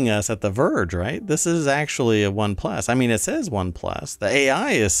punking us at The Verge, right? This is actually a OnePlus. I mean, it says OnePlus. The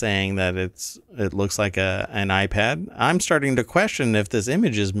AI is saying that it looks like an iPad. I'm starting to question if this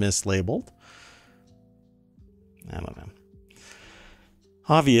image is mislabeled. I don't know.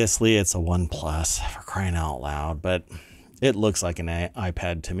 Obviously, it's a OnePlus, for crying out loud, but it looks like an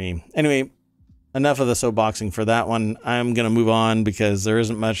iPad to me. Anyway, enough of the soapboxing for that one. I'm going to move on because there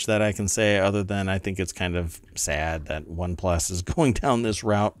isn't much that I can say other than I think it's kind of sad that OnePlus is going down this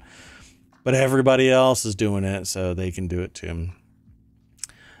route, but everybody else is doing it, so they can do it too.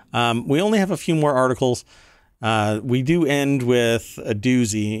 We only have a few more articles. We do end with a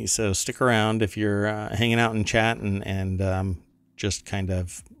doozy, so stick around if you're hanging out in chat and just kind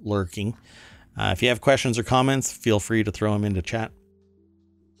of lurking. If you have questions or comments, feel free to throw them into chat.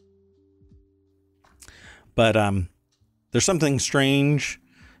 But there's something strange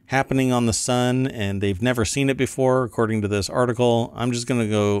happening on the sun, and they've never seen it before, according to this article. I'm just going to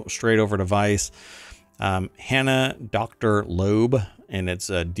go straight over to Vice. Hannah Dr. Loeb, and it's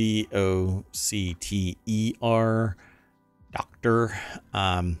a Docter, doctor,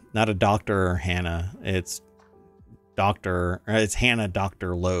 not a doctor, Hannah. It's it's Hannah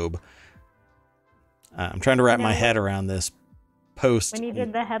Dr. Loeb. I'm trying to wrap my head around this post. When you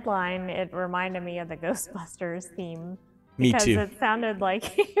did the headline, it reminded me of the Ghostbusters theme. Me too. Because it sounded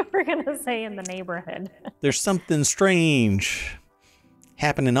like you were going to say in the neighborhood. There's something strange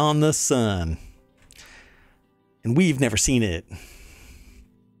happening on the sun. And we've never seen it.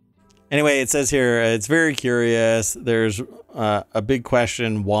 Anyway, it says here, it's very curious. There's a big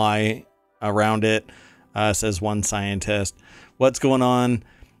question why around it, says one scientist. What's going on?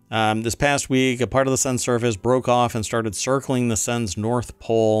 This past week, a part of the sun's surface broke off and started circling the sun's north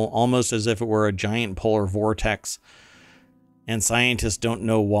pole, almost as if it were a giant polar vortex. And scientists don't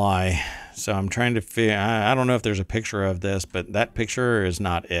know why. So I'm trying to figure, I don't know if there's a picture of this, but that picture is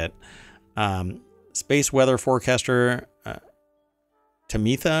not it. Space weather forecaster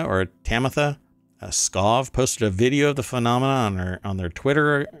Tamitha Skov posted a video of the phenomena on their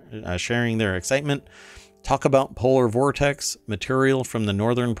Twitter, sharing their excitement. Talk about polar vortex. Material from the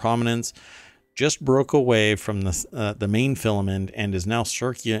northern prominence just broke away from the main filament and is now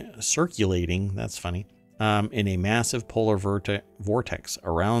circulating. That's funny. In a massive polar vortex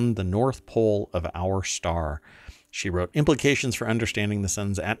around the north pole of our star. She wrote, implications for understanding the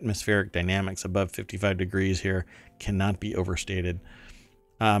sun's atmospheric dynamics above 55 degrees here cannot be overstated.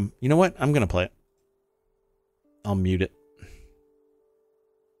 You know what? I'm going to play it. I'll mute it.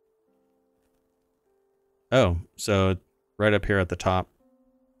 Oh, so right up here at the top.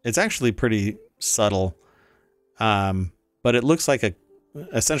 It's actually pretty subtle. But it looks like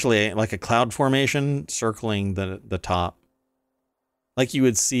essentially like a cloud formation circling the top. Like you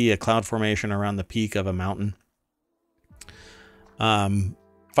would see a cloud formation around the peak of a mountain. Find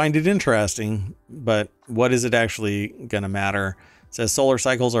it interesting, but what is it actually going to matter? It says solar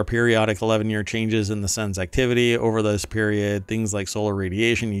cycles are periodic 11-year changes in the sun's activity. Over this period, things like solar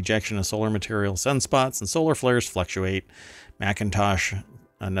radiation, ejection of solar material, sunspots, and solar flares fluctuate. McIntosh,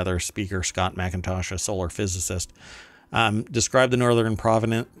 another speaker, Scott McIntosh, a solar physicist, described the northern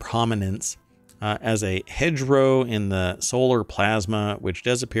prominence as a hedgerow in the solar plasma, which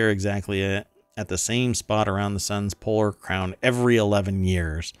does appear exactly at the same spot around the sun's polar crown every 11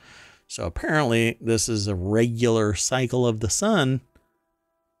 years. So apparently this is a regular cycle of the sun,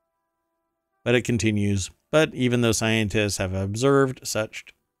 but it continues. But even though scientists have observed such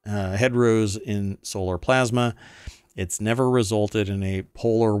hedgerows in solar plasma, it's never resulted in a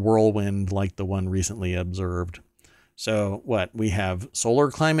polar whirlwind like the one recently observed. So what, we have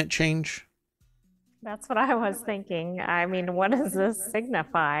solar climate change? That's what I was thinking. I mean, what does this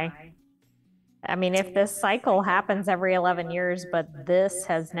signify? I mean, if this cycle happens every 11 years, but this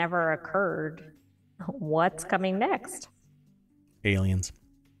has never occurred, what's coming next? Aliens.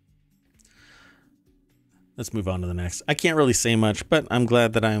 Let's move on to the next. I can't really say much, but I'm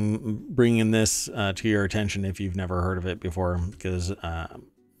glad that I'm bringing this to your attention if you've never heard of it before, because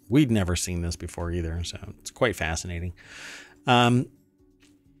we'd never seen this before either. So it's quite fascinating.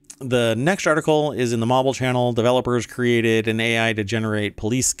 The next article is in the Mobile channel. Developers created an AI to generate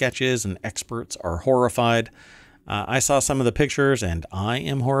police sketches and experts are horrified. I saw some of the pictures and I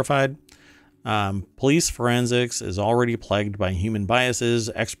am horrified. Police forensics is already plagued by human biases.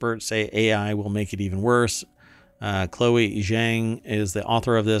 Experts say AI will make it even worse. Chloe Zhang is the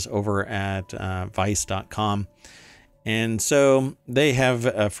author of this over at vice.com. And so they have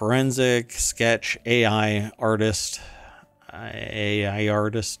a forensic sketch AI artist.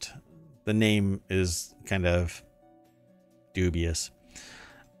 The name is kind of dubious.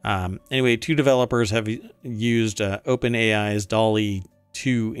 Anyway, two developers have used OpenAI's DALL-E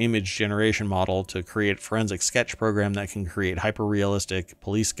 2 image generation model to create a forensic sketch program that can create hyper-realistic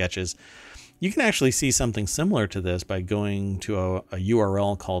police sketches. You can actually see something similar to this by going to a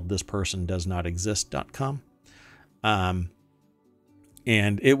URL called thispersondoesnotexist.com.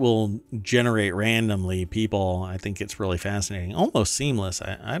 And it will generate randomly people. I think it's really fascinating, almost seamless.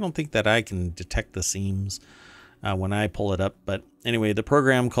 I don't think that I can detect the seams when I pull it up. But anyway, the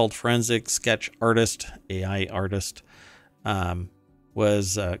program called Forensic Sketch Artist, AI Artist,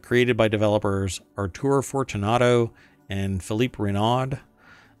 was created by developers Artur Fortunato and Philippe Renaud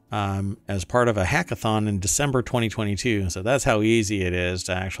as part of a hackathon in December 2022. So that's how easy it is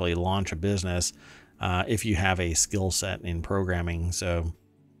to actually launch a business if you have a skill set in programming. So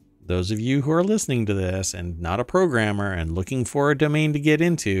those of you who are listening to this and not a programmer and looking for a domain to get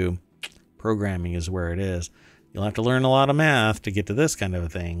into, programming is where it is. You'll have to learn a lot of math to get to this kind of a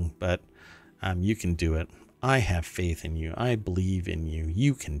thing, but you can do it. I have faith in you. I believe in you.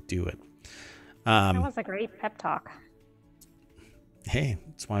 You can do it. That was a great pep talk. Hey,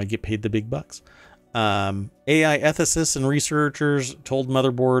 that's why I get paid the big bucks. AI ethicists and researchers told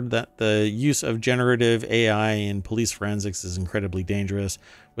Motherboard that the use of generative AI in police forensics is incredibly dangerous,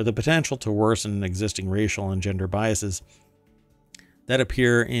 with the potential to worsen existing racial and gender biases that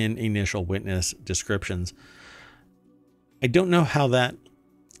appear in initial witness descriptions. I don't know how that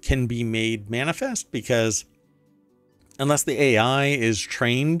can be made manifest, because unless the AI is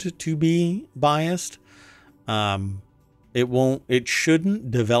trained to be biased, it shouldn't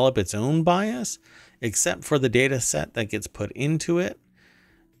develop its own bias, except for the data set that gets put into it.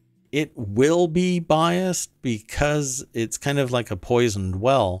 It will be biased because it's kind of like a poisoned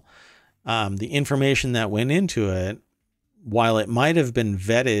well. The information that went into it, while it might have been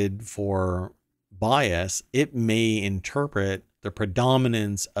vetted for bias, it may interpret the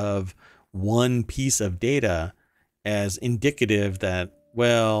predominance of one piece of data as indicative that,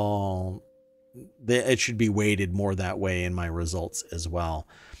 well, it should be weighted more that way in my results as well.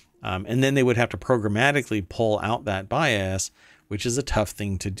 And then they would have to programmatically pull out that bias, which is a tough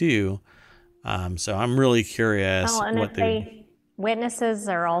thing to do. So I'm really curious witnesses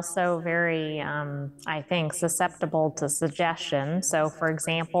are also very, I think, susceptible to suggestion. So, for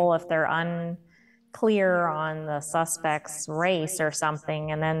example, if they're unclear on the suspect's race or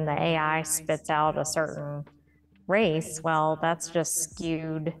something, and then the AI spits out a certain race, well, that's just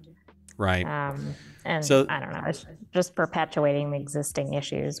skewed. Right. And so, I don't know, it's just perpetuating the existing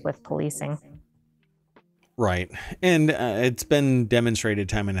issues with policing. Right. And it's been demonstrated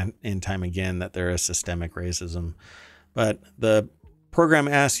time and time again that there is systemic racism. But the program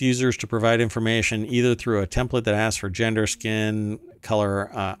asks users to provide information either through a template that asks for gender, skin color,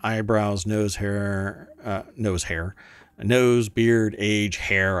 eyebrows, nose, beard, age,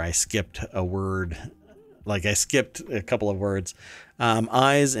 hair. I skipped a word. Like I skipped a couple of words.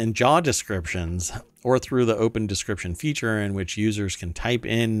 Eyes and jaw descriptions, or through the open description feature, in which users can type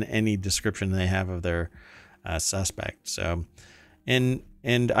in any description they have of their suspect. So, and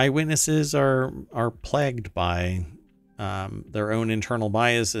eyewitnesses are plagued by their own internal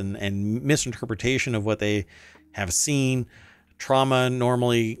bias and misinterpretation of what they have seen. Trauma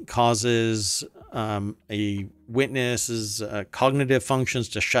normally causes a witness's cognitive functions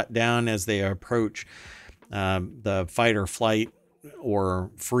to shut down as they approach the fight or flight or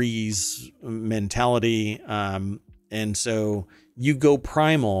freeze mentality. And so you go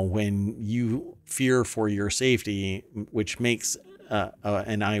primal when you fear for your safety, which makes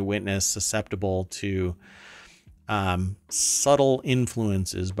an eyewitness susceptible to subtle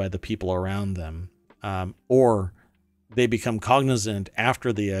influences by the people around them, or they become cognizant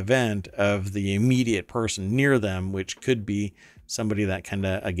after the event of the immediate person near them, which could be somebody that kind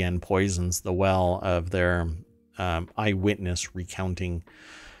of, again, poisons the well of their eyewitness recounting.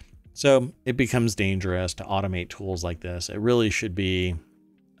 So it becomes dangerous to automate tools like this. It really should be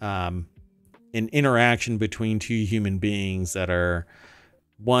an interaction between two human beings that are,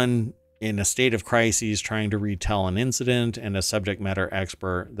 one in a state of crisis trying to retell an incident, and a subject matter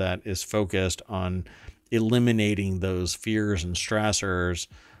expert that is focused on eliminating those fears and stressors,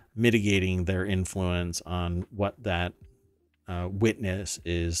 mitigating their influence on what that witness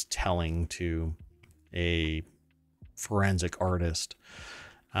is telling to a forensic artist.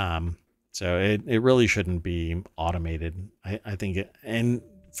 So it really shouldn't be automated. I think and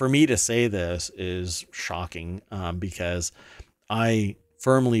for me to say this is shocking, because I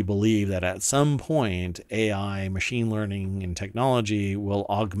firmly believe that at some point AI, machine learning, and technology will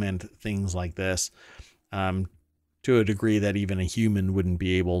augment things like this to a degree that even a human wouldn't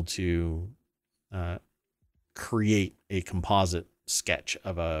be able to create a composite sketch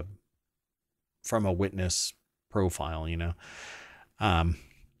of from a witness profile, you know.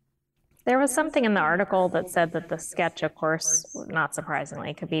 There was something in the article that said that the sketch, of course, not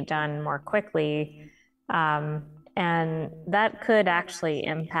surprisingly, could be done more quickly. And that could actually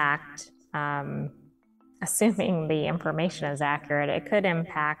impact, assuming the information is accurate, it could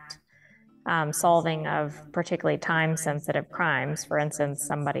impact solving of particularly time-sensitive crimes. For instance,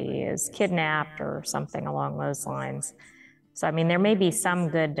 somebody is kidnapped or something along those lines. So, I mean, there may be some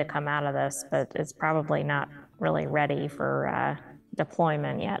good to come out of this, but it's probably not really ready for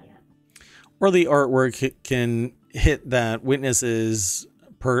deployment yet. Or the artwork can hit that witnesses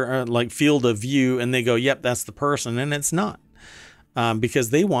like field of view, and they go, yep, that's the person, and it's not,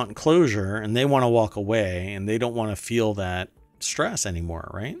 because they want closure and they want to walk away and they don't want to feel that stress anymore,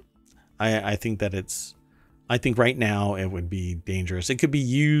 right? I think right now it would be dangerous. It could be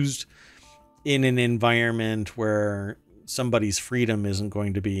used in an environment where somebody's freedom isn't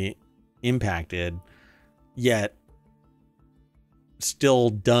going to be impacted, yet still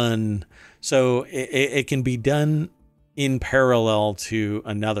done. So it can be done in parallel to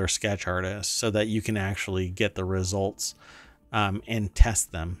another sketch artist so that you can actually get the results and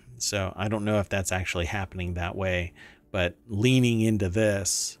test them. So I don't know if that's actually happening that way, but leaning into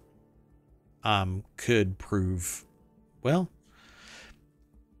this could prove, well,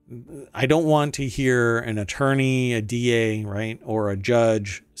 I don't want to hear an attorney, a DA, right, or a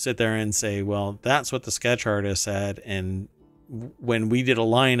judge sit there and say, well, that's what the sketch artist said. And when we did a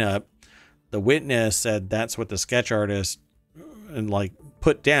lineup, the witness said that's what the sketch artist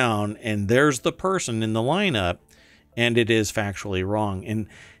put down, and there's the person in the lineup, and it is factually wrong. And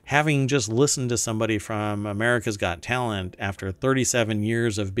having just listened to somebody from America's Got Talent after 37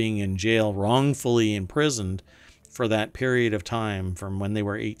 years of being in jail, wrongfully imprisoned for that period of time from when they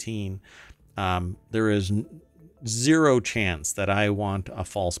were 18, there is zero chance that I want a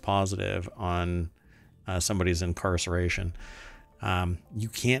false positive on somebody's incarceration. You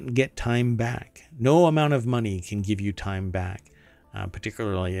can't get time back. No amount of money can give you time back,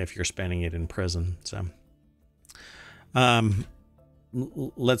 particularly if you're spending it in prison. So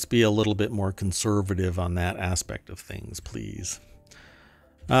let's be a little bit more conservative on that aspect of things, please.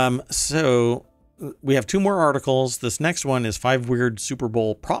 So we have 2 more articles. This next one is 5 weird Super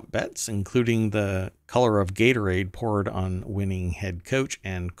Bowl prop bets, including the color of Gatorade poured on winning head coach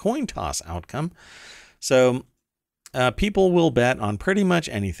and coin toss outcome. So people will bet on pretty much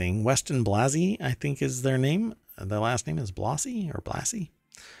anything. Weston Blasey, I think is their name. The last name is Blasey or Blasey.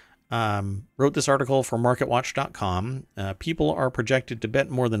 Wrote this article for MarketWatch.com. People are projected to bet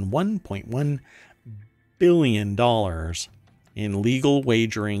more than $1.1 billion in legal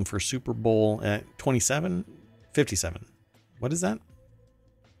wagering for Super Bowl at 57. What is that?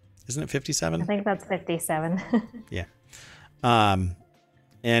 Isn't it 57? I think that's 57. Yeah.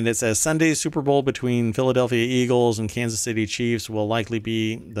 And it says Sunday's Super Bowl between Philadelphia Eagles and Kansas City Chiefs will likely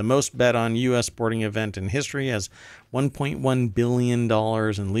be the most bet on U.S. sporting event in history, as $1.1 billion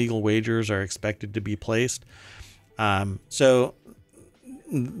in legal wagers are expected to be placed. So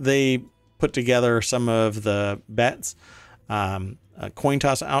they put together some of the bets. A coin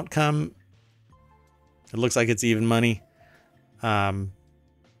toss outcome. It looks like it's even money. Let's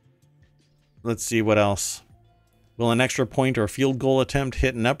see what else. Will an extra point or field goal attempt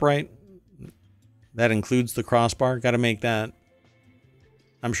hit an upright? That includes the crossbar. Got to make that.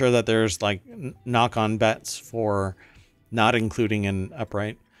 I'm sure that there's knock-on bets for not including an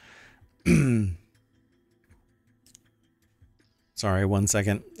upright. Sorry, 1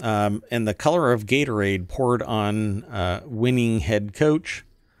 second. And the color of Gatorade poured on winning head coach,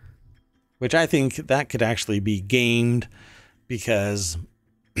 which I think that could actually be gamed, because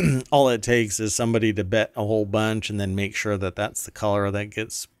all it takes is somebody to bet a whole bunch and then make sure that that's the color that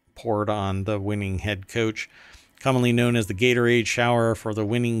gets poured on the winning head coach, commonly known as the Gatorade shower for the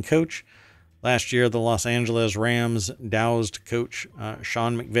winning coach. Last year, the Los Angeles Rams doused coach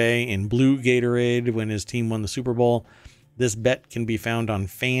Sean McVay in blue Gatorade when his team won the Super Bowl. This bet can be found on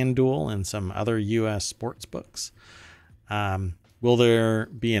FanDuel and some other U.S. sports books. Will there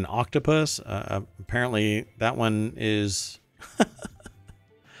be an octopus? Apparently, that one is...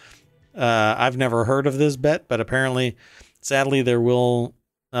 I've never heard of this bet, but apparently, sadly, there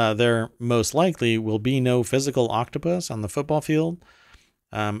most likely will be no physical octopus on the football field.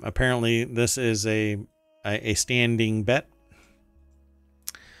 Apparently, this is a standing bet.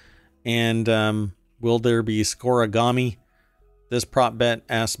 And will there be scoregami? This prop bet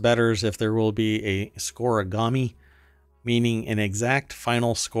asks bettors if there will be a scoregami, meaning an exact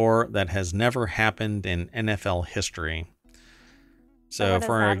final score that has never happened in NFL history. So what does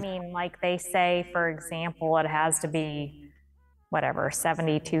that mean? Like they say, for example, it has to be whatever,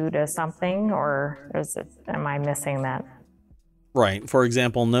 72 to something, or am I missing that? Right. For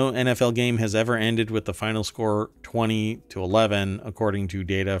example, no NFL game has ever ended with the final score 20-11, according to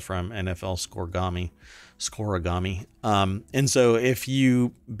data from NFL Scoregami. And so if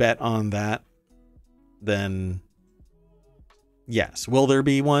you bet on that, then yes. Will there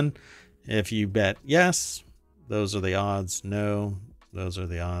be one? If you bet yes, those are the odds. No, those are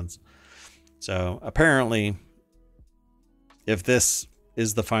the odds. So apparently, if this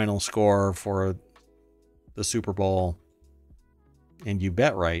is the final score for the Super Bowl and you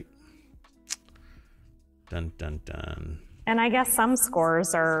bet right, dun, dun, dun. And I guess some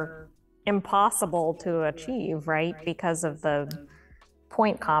scores are impossible to achieve, right? Because of the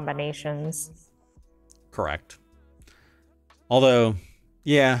point combinations. Correct. Although,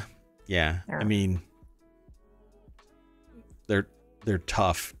 yeah. I mean, they're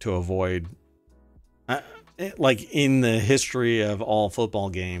tough to avoid. Like in the history of all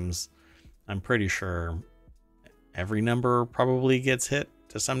football games, I'm pretty sure every number probably gets hit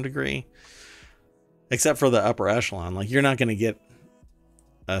to some degree. except for the upper echelon. Like, you're not going to get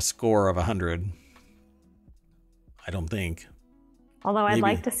a score of 100. I don't think. Although I'd Maybe.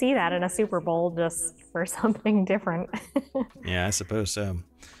 like to see that in a Super Bowl just for something different. Yeah, I suppose so.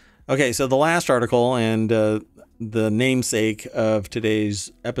 Okay, so the last article and the namesake of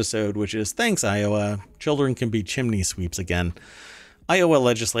today's episode, which is Thanks, Iowa. Children can be chimney sweeps again. Iowa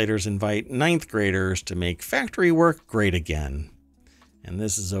legislators invite ninth graders to make factory work great again. And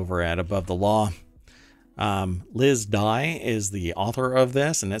this is over at Above the Law. Liz Dye is the author of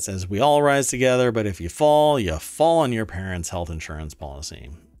this, and it says, we all rise together, but if you fall on your parents' health insurance policy.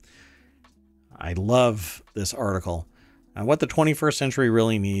 I love this article. What the 21st century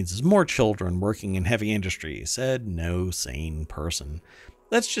really needs is more children working in heavy industry, said no sane person.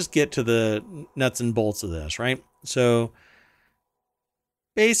 Let's just get to the nuts and bolts of this, right? So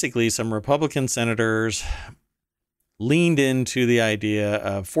basically, some Republican senators leaned into the idea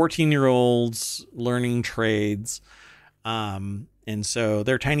of 14-year-olds learning trades. And so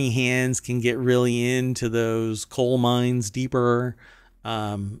their tiny hands can get really into those coal mines deeper.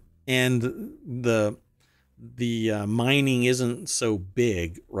 And the mining isn't so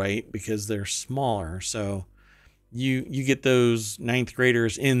big, right? Because they're smaller. So you get those ninth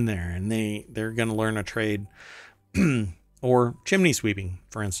graders in there, and they're going to learn a trade or chimney sweeping,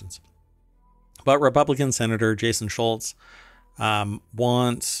 for instance. But Republican Senator Jason Schultz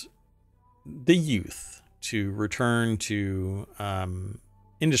wants the youth to return to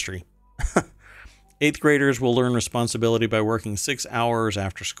industry. Eighth graders will learn responsibility by working 6 hours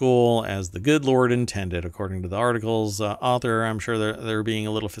after school, as the good Lord intended, according to the article's author. I'm sure they're being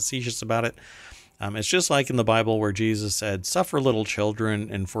a little facetious about it. It's just like in the Bible where Jesus said, suffer little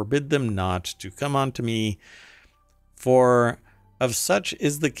children and forbid them not to come unto me, for of such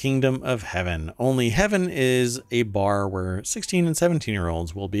is the kingdom of heaven. Only heaven is a bar where 16 and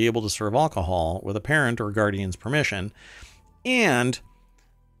 17-year-olds will be able to serve alcohol with a parent or guardian's permission. And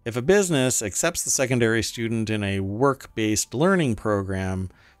if a business accepts the secondary student in a work-based learning program,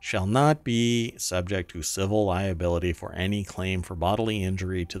 shall not be subject to civil liability for any claim for bodily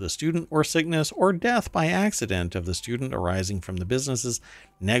injury to the student or sickness or death by accident of the student arising from the business's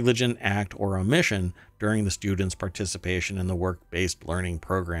negligent act or omission during the student's participation in the work-based learning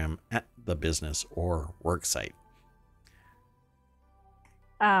program at the business or work site.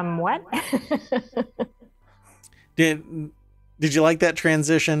 What? Did you like that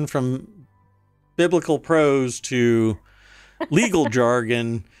transition from biblical prose to legal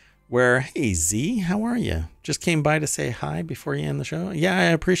jargon where, hey, Z, how are you? Just came by to say hi before you end the show. Yeah, I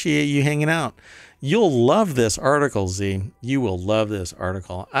appreciate you hanging out. You'll love this article, Z. You will love this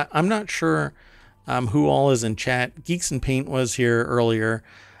article. I'm not sure who all is in chat. Geeks and Paint was here earlier.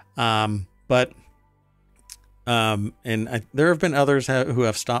 There have been others who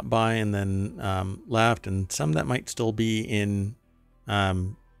have stopped by and then left, and some that might still be in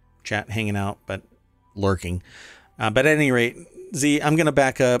chat hanging out, but lurking. But at any rate, Z, I'm going to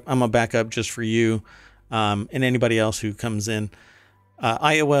back up. I'm going to back up just for you and anybody else who comes in.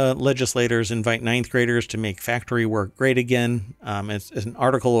 Iowa legislators invite ninth graders to make factory work great again. It's an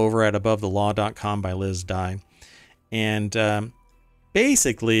article over at abovethelaw.com by Liz Dye. And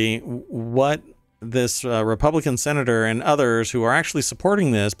basically what this Republican senator and others who are actually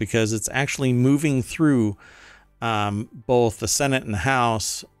supporting this, because it's actually moving through both the Senate and the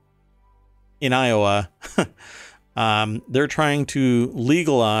House in Iowa, they're trying to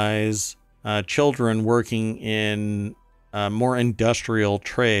legalize children working in more industrial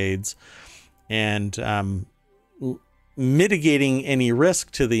trades and mitigating any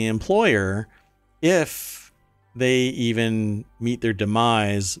risk to the employer if they even meet their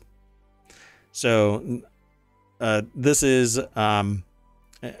demise. So this is,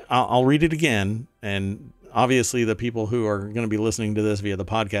 I'll read it again, and obviously the people who are going to be listening to this via the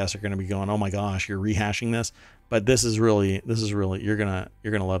podcast are going to be going, oh my gosh, you're rehashing this. But this is really, you're going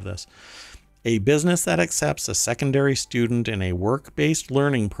to love this. A business that accepts a secondary student in a work-based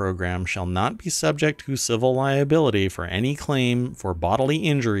learning program shall not be subject to civil liability for any claim for bodily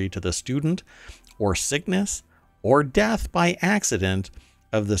injury to the student or sickness or death by accident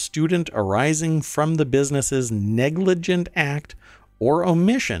of the student arising from the business's negligent act or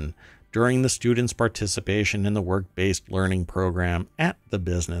omission during the student's participation in the work-based learning program at the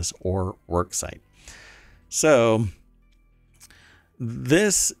business or work site. So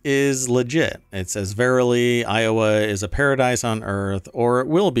this is legit. It says, verily, Iowa is a paradise on earth, or it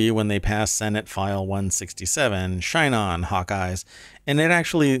will be when they pass Senate File 167. Shine on, Hawkeyes. And it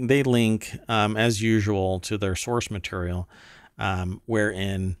actually, they link, as usual, to their source material,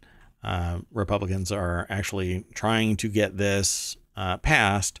 wherein Republicans are actually trying to get this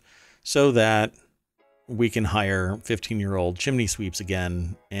passed so that we can hire 15-year-old chimney sweeps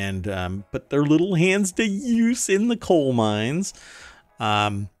again and put their little hands to use in the coal mines.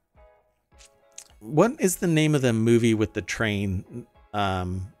 What is the name of the movie with the train?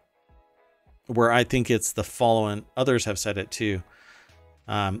 Where I think it's the follow-on, others have said it too,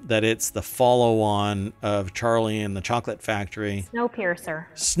 that it's the follow-on of Charlie and the Chocolate Factory.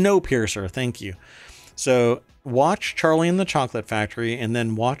 Snowpiercer, thank you. So watch Charlie and the Chocolate Factory and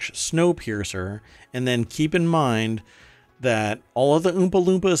then watch Snowpiercer, and then keep in mind that all of the Oompa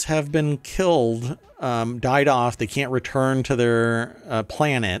Loompas have been killed, died off. They can't return to their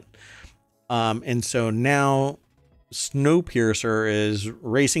planet. And so now Snowpiercer is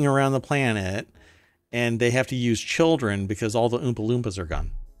racing around the planet, and they have to use children because all the Oompa Loompas are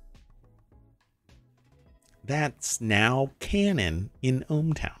gone. That's now canon in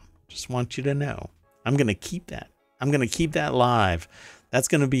ohmTown. Just want you to know. I'm going to keep that. I'm going to keep that live. That's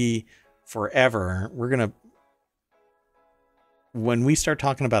going to be forever. When we start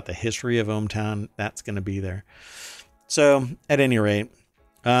talking about the history of ohmTown, that's going to be there. So at any rate,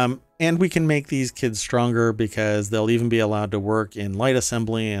 and we can make these kids stronger because they'll even be allowed to work in light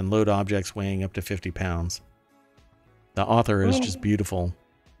assembly and load objects weighing up to 50 pounds. The author is just beautiful.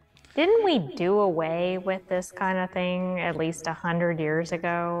 Didn't we do away with this kind of thing at least 100 years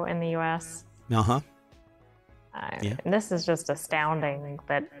ago in the U.S.? Uh-huh. Yeah. This is just astounding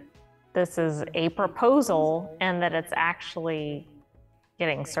that this is a proposal and that it's actually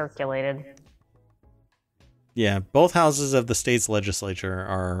getting circulated. Yeah, both houses of the state's legislature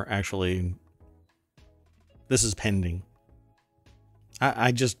are actually, this is pending.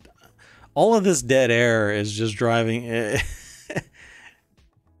 I just, all of this dead air is just driving,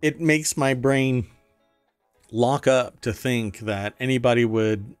 it makes my brain lock up to think that anybody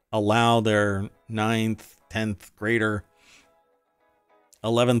would allow their 9th, 10th grader,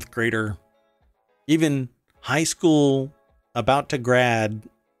 11th grader, even high school, about to grad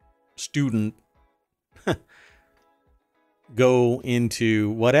student go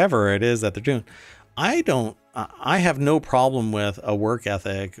into whatever it is that they're doing. I have no problem with a work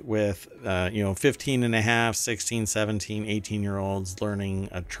ethic with, 15 and a half, 16, 17, 18-year-olds learning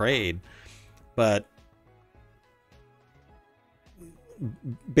a trade. But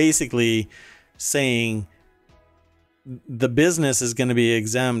basically saying the business is going to be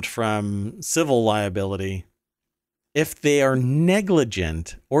exempt from civil liability if they are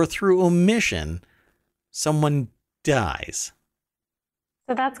negligent or through omission, someone dies.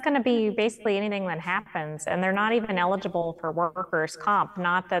 So that's going to be basically anything that happens, and they're not even eligible for workers' comp.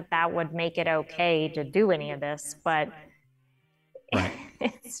 Not that that would make it okay to do any of this, but right.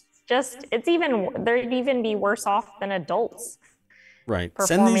 They'd even be worse off than adults. Right.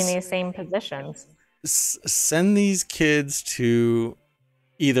 Performing these same positions. Send these kids to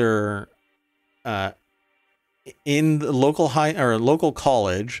either in the local high or local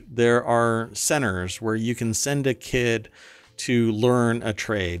college. There are centers where you can send a kid to learn a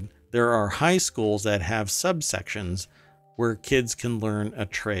trade. There are high schools that have subsections where kids can learn a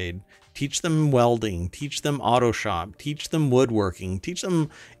trade. Teach them welding, teach them auto shop, teach them woodworking, teach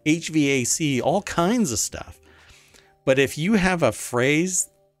them HVAC, all kinds of stuff. But if you have a phrase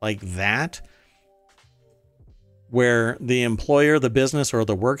like that, where the employer, the business, or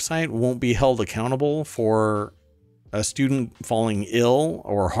the work site won't be held accountable for a student falling ill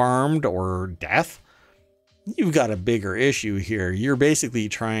or harmed or death, you've got a bigger issue here. You're basically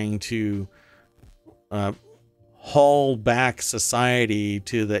trying to haul back society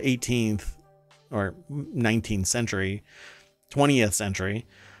to the 18th or 19th century, 20th century,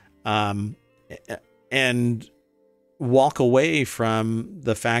 and walk away from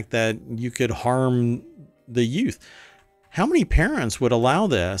the fact that you could harm the youth. How many parents would allow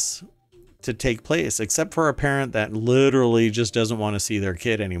this to take place, except for a parent that literally just doesn't want to see their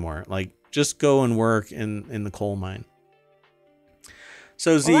kid anymore? Like, just go and work in the coal mine.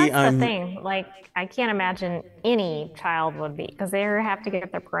 So Z, that's the thing. Like, I can't imagine any child would be, because they have to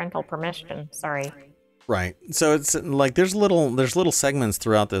get their parental permission. Sorry. Right. So it's like there's little segments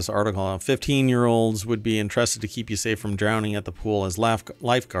throughout this article. 15-year-olds would be entrusted to keep you safe from drowning at the pool as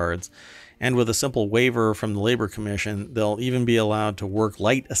lifeguards. And with a simple waiver from the Labor Commission, they'll even be allowed to work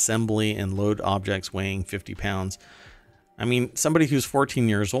light assembly and load objects weighing 50 pounds. I mean, somebody who's 14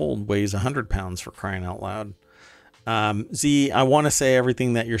 years old weighs 100 pounds, for crying out loud. Z, I want to say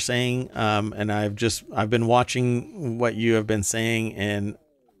everything that you're saying. And I've been watching what you have been saying, and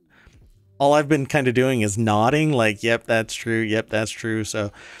all I've been kind of doing is nodding like, yep, that's true. Yep, that's true.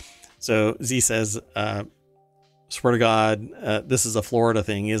 So Z says, swear to God, this is a Florida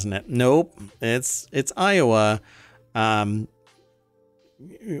thing, isn't it? Nope, it's Iowa.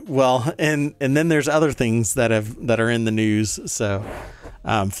 Well, and then there's other things that are in the news. So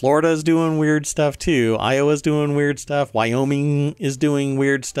Florida's doing weird stuff too. Iowa's doing weird stuff. Wyoming is doing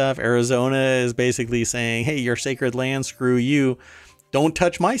weird stuff. Arizona is basically saying, hey, your sacred land, screw you. Don't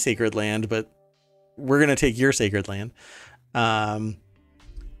touch my sacred land, but we're going to take your sacred land.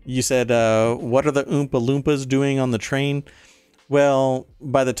 You said, what are the Oompa Loompas doing on the train? Well,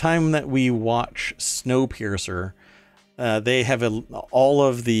 by the time that we watch Snowpiercer, they have all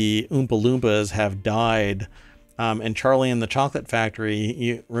of the Oompa Loompas have died. And Charlie in the Chocolate Factory,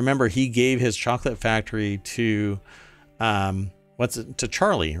 you remember he gave his chocolate factory to, to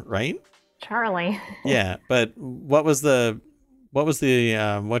Charlie, right? Charlie. Yeah. But what was the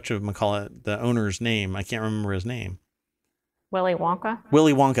whatchamacallit, the owner's name? I can't remember his name. Willy Wonka?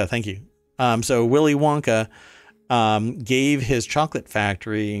 Willy Wonka. Thank you. So Willy Wonka, gave his chocolate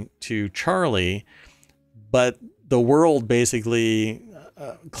factory to Charlie, but the world basically,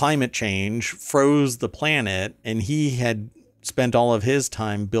 climate change froze the planet, and he had spent all of his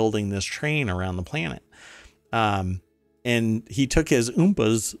time building this train around the planet. And he took his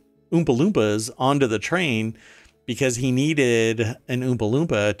Oompa Loompas onto the train because he needed an Oompa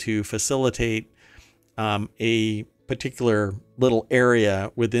Loompa to facilitate a particular little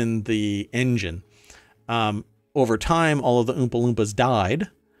area within the engine. Over time, all of the Oompa Loompas died,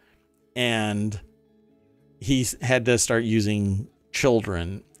 and he had to start using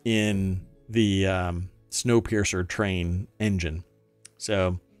children in the Snowpiercer train engine.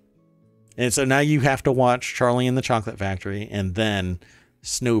 So now you have to watch Charlie and the Chocolate Factory and then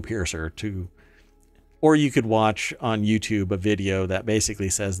Snowpiercer or you could watch on YouTube a video that basically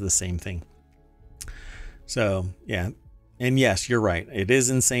says the same thing. So yeah. And yes, you're right. It is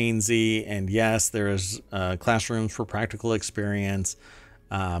insane, Z. And yes, there is classrooms for practical experience,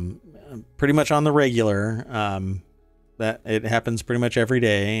 pretty much on the regular. That it happens pretty much every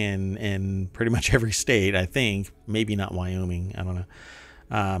day and in pretty much every state, I think. Maybe not Wyoming. I don't know.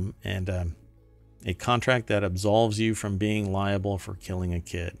 And a contract that absolves you from being liable for killing a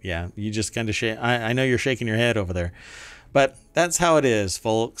kid. Yeah, you just kind of shake. I know you're shaking your head over there, but that's how it is,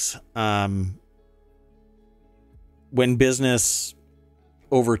 folks. When business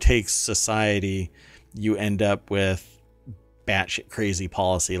overtakes society, you end up with batshit crazy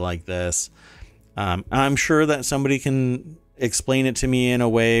policy like this. I'm sure that somebody can explain it to me in a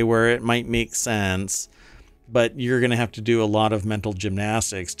way where it might make sense, but you're going to have to do a lot of mental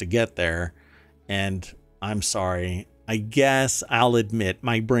gymnastics to get there. And I'm sorry, I guess I'll admit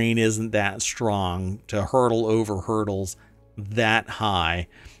my brain isn't that strong to hurdle over hurdles that high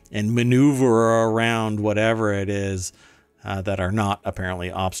and maneuver around whatever it is that are not apparently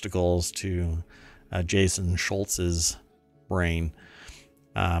obstacles to Jason Schultz's brain.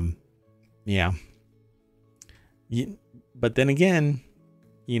 Yeah. But then again,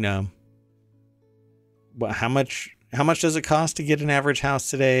 how much does it cost to get an average house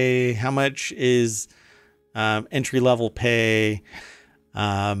today? How much is entry level pay?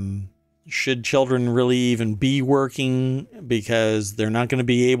 Should children really even be working because they're not going to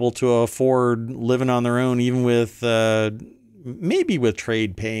be able to afford living on their own, even with maybe with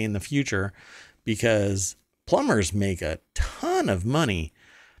trade pay in the future, because plumbers make a ton of money.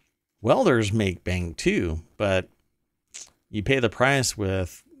 Welders make bank too, but you pay the price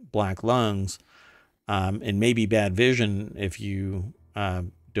with black lungs and maybe bad vision if you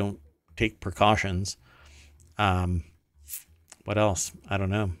don't take precautions. What else? I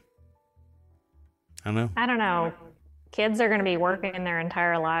don't know. Kids are going to be working their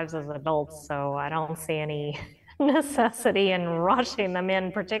entire lives as adults, so I don't see any necessity in rushing them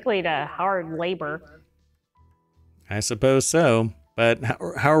in, particularly to hard labor. I suppose so. But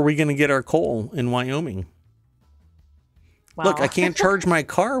how are we going to get our coal in Wyoming? Well, look, I can't charge my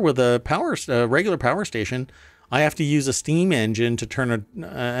car with a regular power station. I have to use a steam engine to turn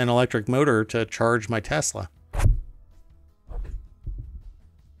an electric motor to charge my Tesla.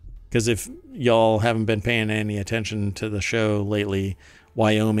 Because if y'all haven't been paying any attention to the show lately,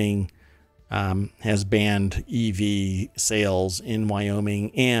 Wyoming has banned EV sales in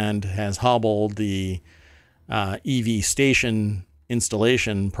Wyoming and has hobbled the EV station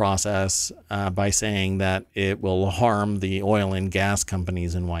installation process by saying that it will harm the oil and gas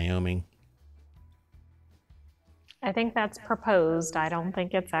companies in Wyoming. I think that's proposed. I don't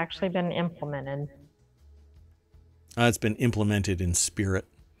think it's actually been implemented. It's been implemented in spirit.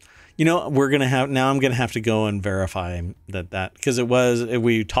 I'm going to have to go and verify that because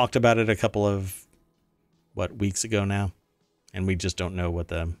we talked about it a couple of weeks ago now, and we just don't know what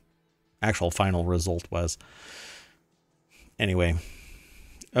the actual final result was. Anyway,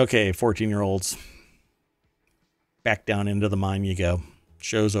 okay, 14-year-olds, back down into the mine you go.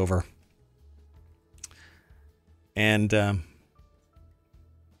 Show's over. And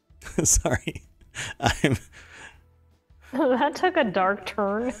sorry, That took a dark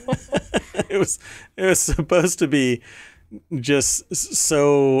turn. it was supposed to be just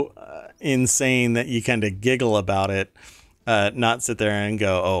so insane that you kind of giggle about it, not sit there and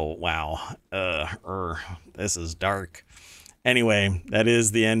go, oh wow, this is dark. Anyway, that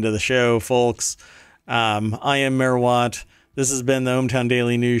is the end of the show, folks. I am Mayor Watt. This has been the ohmTown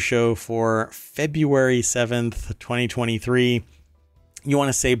Daily News Show for February 7th, 2023. You want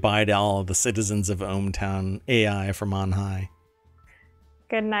to say bye to all of the citizens of ohmTown AI from on high.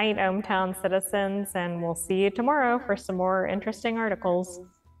 Good night, ohmTown citizens, and we'll see you tomorrow for some more interesting articles.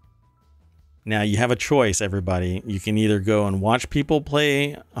 Now, you have a choice, everybody. You can either go and watch people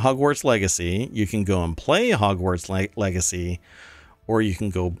play Hogwarts Legacy, you can go and play Hogwarts Legacy, or you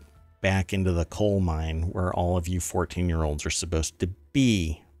can go back into the coal mine where all of you 14-year-olds are supposed to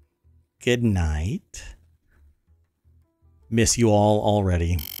be. Good night. Miss you all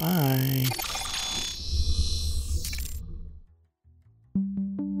already. Bye.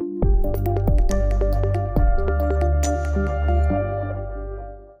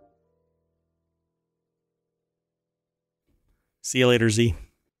 See you later, Z.